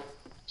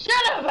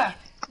 Shut up,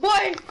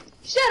 boy.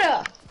 Shut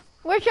up.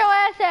 Where's your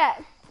ass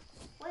at?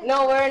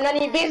 Nowhere, none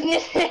of your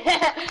business.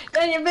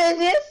 None of your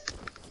business.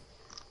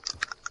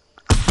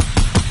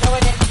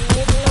 Nowhere that you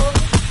need to know.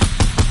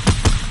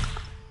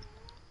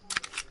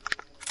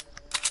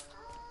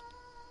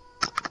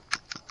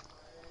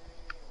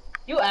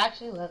 You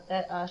actually left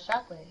that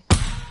shop lady.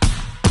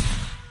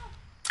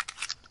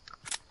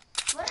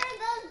 What are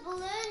those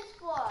balloons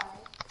for?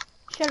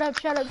 Shut up,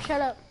 shut up,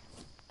 shut up.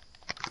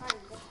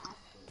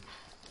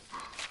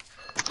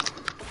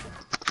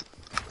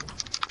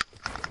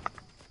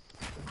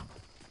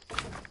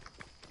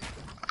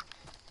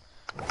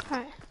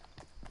 Alright.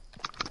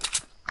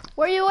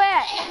 Where you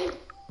at?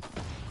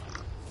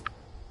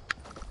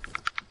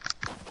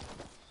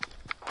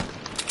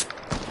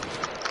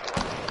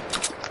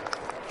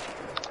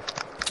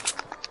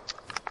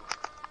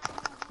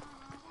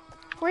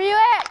 Where you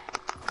at?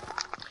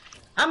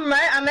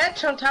 I'm at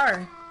Trump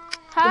Tower.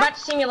 Huh? You're about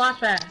to see me launch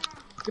pad.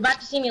 You're about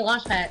to see me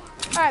launch pad.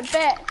 Alright,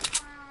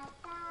 bet.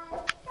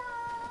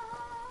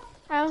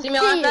 I don't See see me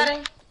launch you.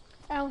 padding?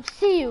 I don't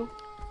see you.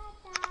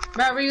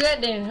 Bro, where you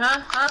at then,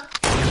 huh?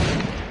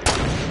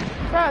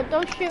 Bro,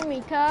 don't shoot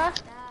me, cuh.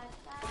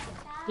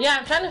 Yeah,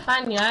 I'm trying to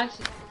find you,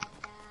 actually.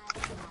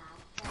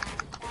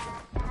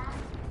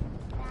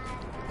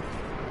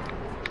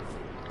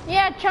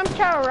 Yeah, Trump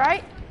Tower,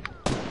 right?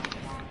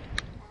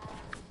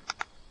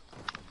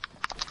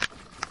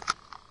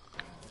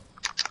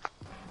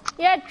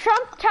 Yeah,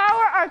 Trump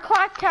Tower or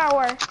Clock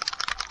Tower.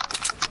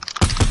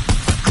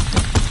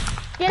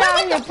 Get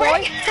out of here,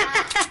 boys.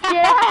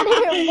 Get out of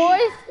here,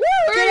 boys.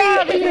 Get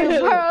out of here,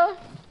 bro.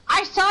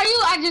 I saw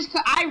you,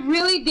 I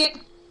really did.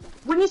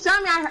 When he saw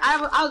me,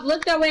 I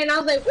looked that way and I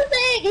was like, what the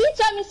heck? He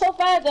shot me so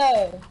fast,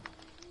 though.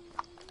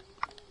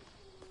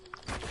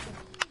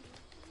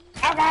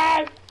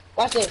 Okay.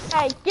 Watch this.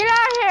 Hey, get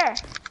out of here.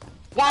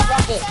 Guys,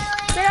 watch this.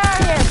 Get out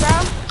of here, bro.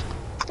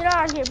 Get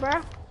out of here, bro.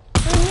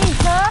 What do you mean,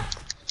 cuh?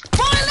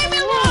 Boy, leave me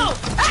alone!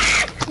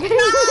 Ah! No,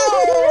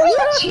 you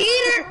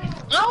cheater!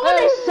 I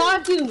wanna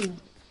suck you.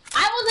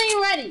 I wasn't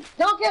even ready.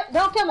 Don't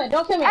kill me.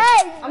 Don't kill me.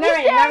 Hey, I'm not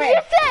ready. I'm not ready.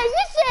 You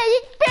said you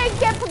better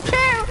get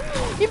prepared.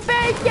 You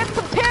better get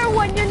prepared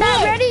when you're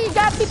not ready. You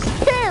gotta be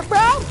prepared,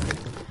 bro.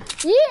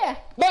 Yeah.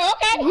 Bro,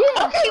 okay.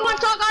 Yeah. Okay, you wanna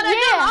talk all that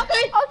Yeah. now?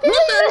 Okay. Okay,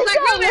 We'll settle this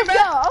like real men,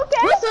 bro.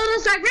 Okay. We'll settle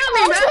this like real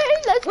men, bro. Okay,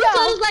 let's We'll go.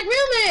 settle this like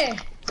real men.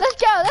 Let's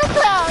go,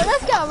 bro.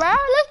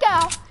 Let's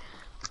go.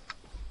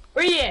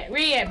 Where you at,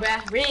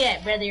 brother? Where you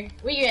at,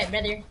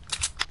 brother?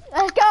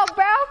 Let's go,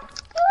 bro.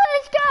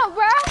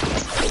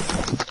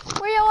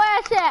 Where your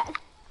ass at?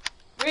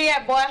 Where you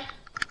at, boy?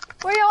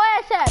 Where your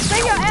ass at?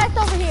 Bring your ass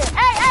over here.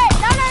 Hey,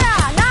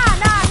 nah,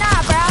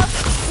 bro.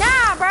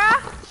 Nah, bro.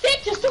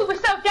 Sit your stupid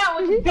self down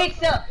with your big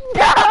self.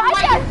 Bro,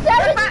 I got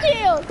 7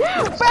 kills. Bro,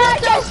 I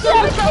got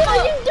 7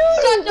 kills. You do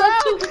Shut this, bro. your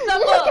stupid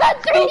self You up. got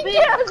 3 stupid.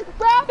 kills,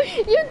 bro.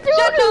 You do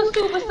Shut your this.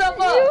 stupid self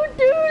up. You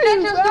do Shut this,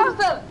 your bro. stupid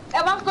self.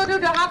 If I'm gonna do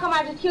that, how come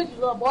I just killed you,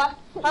 little boy?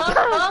 Huh?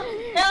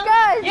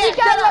 Guys, Yeah, you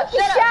got shut up, lucky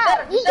shut up, shot. shut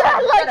up, You shut got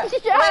up, lucky shut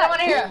up. shot. Nobody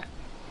wanna hear.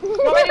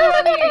 Nobody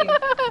wanna hear you.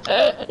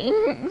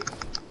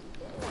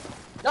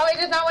 Nobody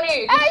does not wanna hear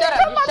you. Just Hey, shut you up.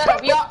 took my Just shut up.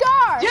 purple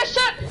scar. Just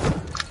shut.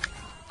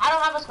 I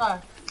don't have a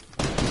scar.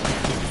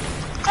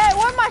 Hey,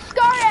 where my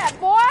scar at,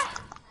 boy?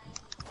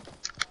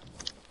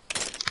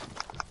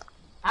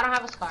 I don't have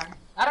have a scar.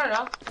 I don't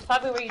know. It's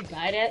probably where you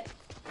died at.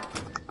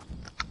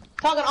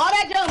 Talking all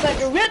that junk, but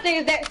the real thing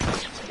is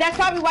that's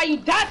probably why you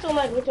died so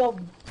much with your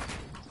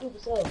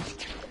stupid self.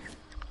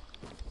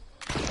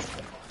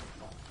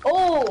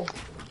 Oh!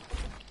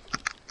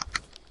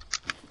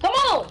 Come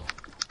on!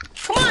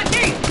 Come on,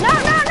 Jerry! No,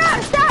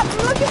 stop!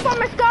 I'm looking for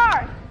my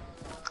scar.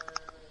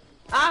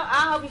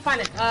 I'll help you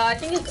find it. I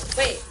think it's...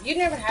 Wait, you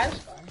never had a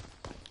scar.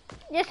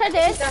 Yes, I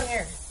did. It's down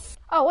here.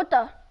 Oh, what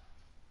the?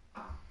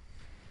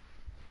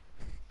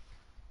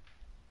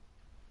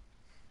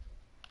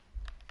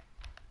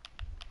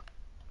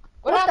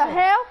 What the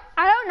hell?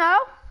 I don't know.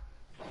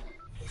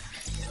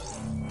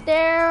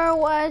 There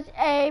was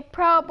a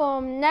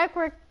problem.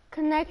 Network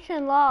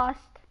connection lost.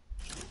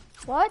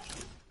 What?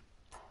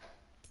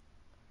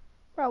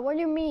 Bro, what do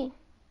you mean?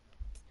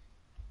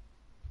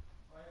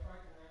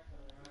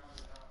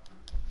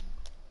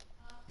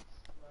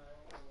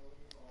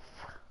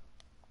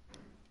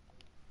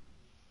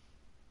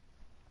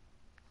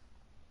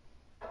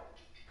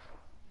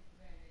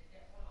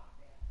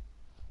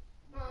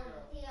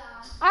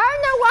 I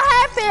don't know what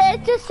happened.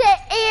 It just said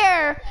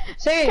air.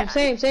 Same.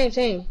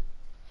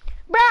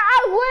 Bro, I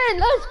win.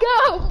 Let's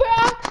go,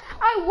 bro.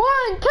 I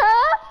won,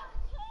 cuz.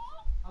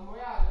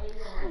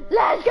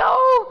 Let's go.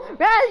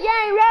 Res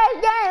gang.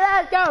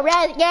 Let's go.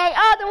 Res gang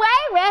all the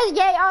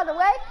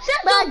way.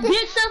 Shut your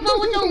bitch self up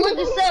with your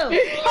looking self.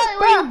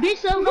 Bro, Bitch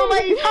self,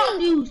 nobody talk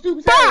to you,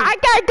 stupid bro, self. I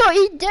gotta go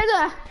eat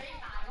dinner.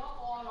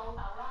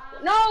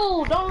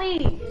 No, don't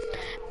leave.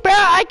 Bro,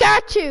 I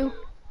got you.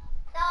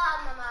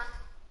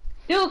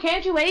 Dude,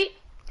 can't you wait?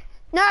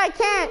 No, I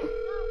can't.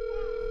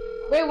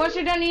 Wait, once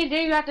you're done eating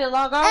dinner, you have to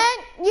log off?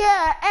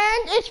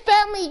 And it's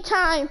family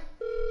time.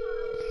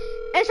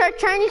 It's our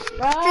Chinese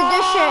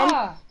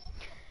tradition.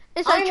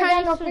 It's our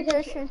Chinese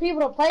tradition.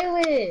 People to play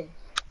with.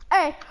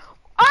 Hey,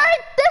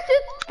 alright, this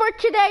is for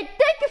today.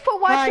 Thank you for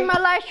watching my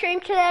live stream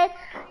today.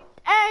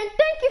 And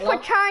thank you for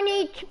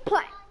Chinese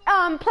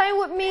playing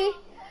with me.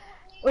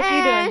 What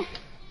you doing?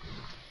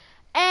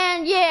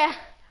 And yeah.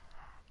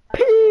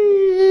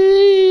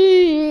 Peace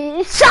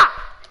out.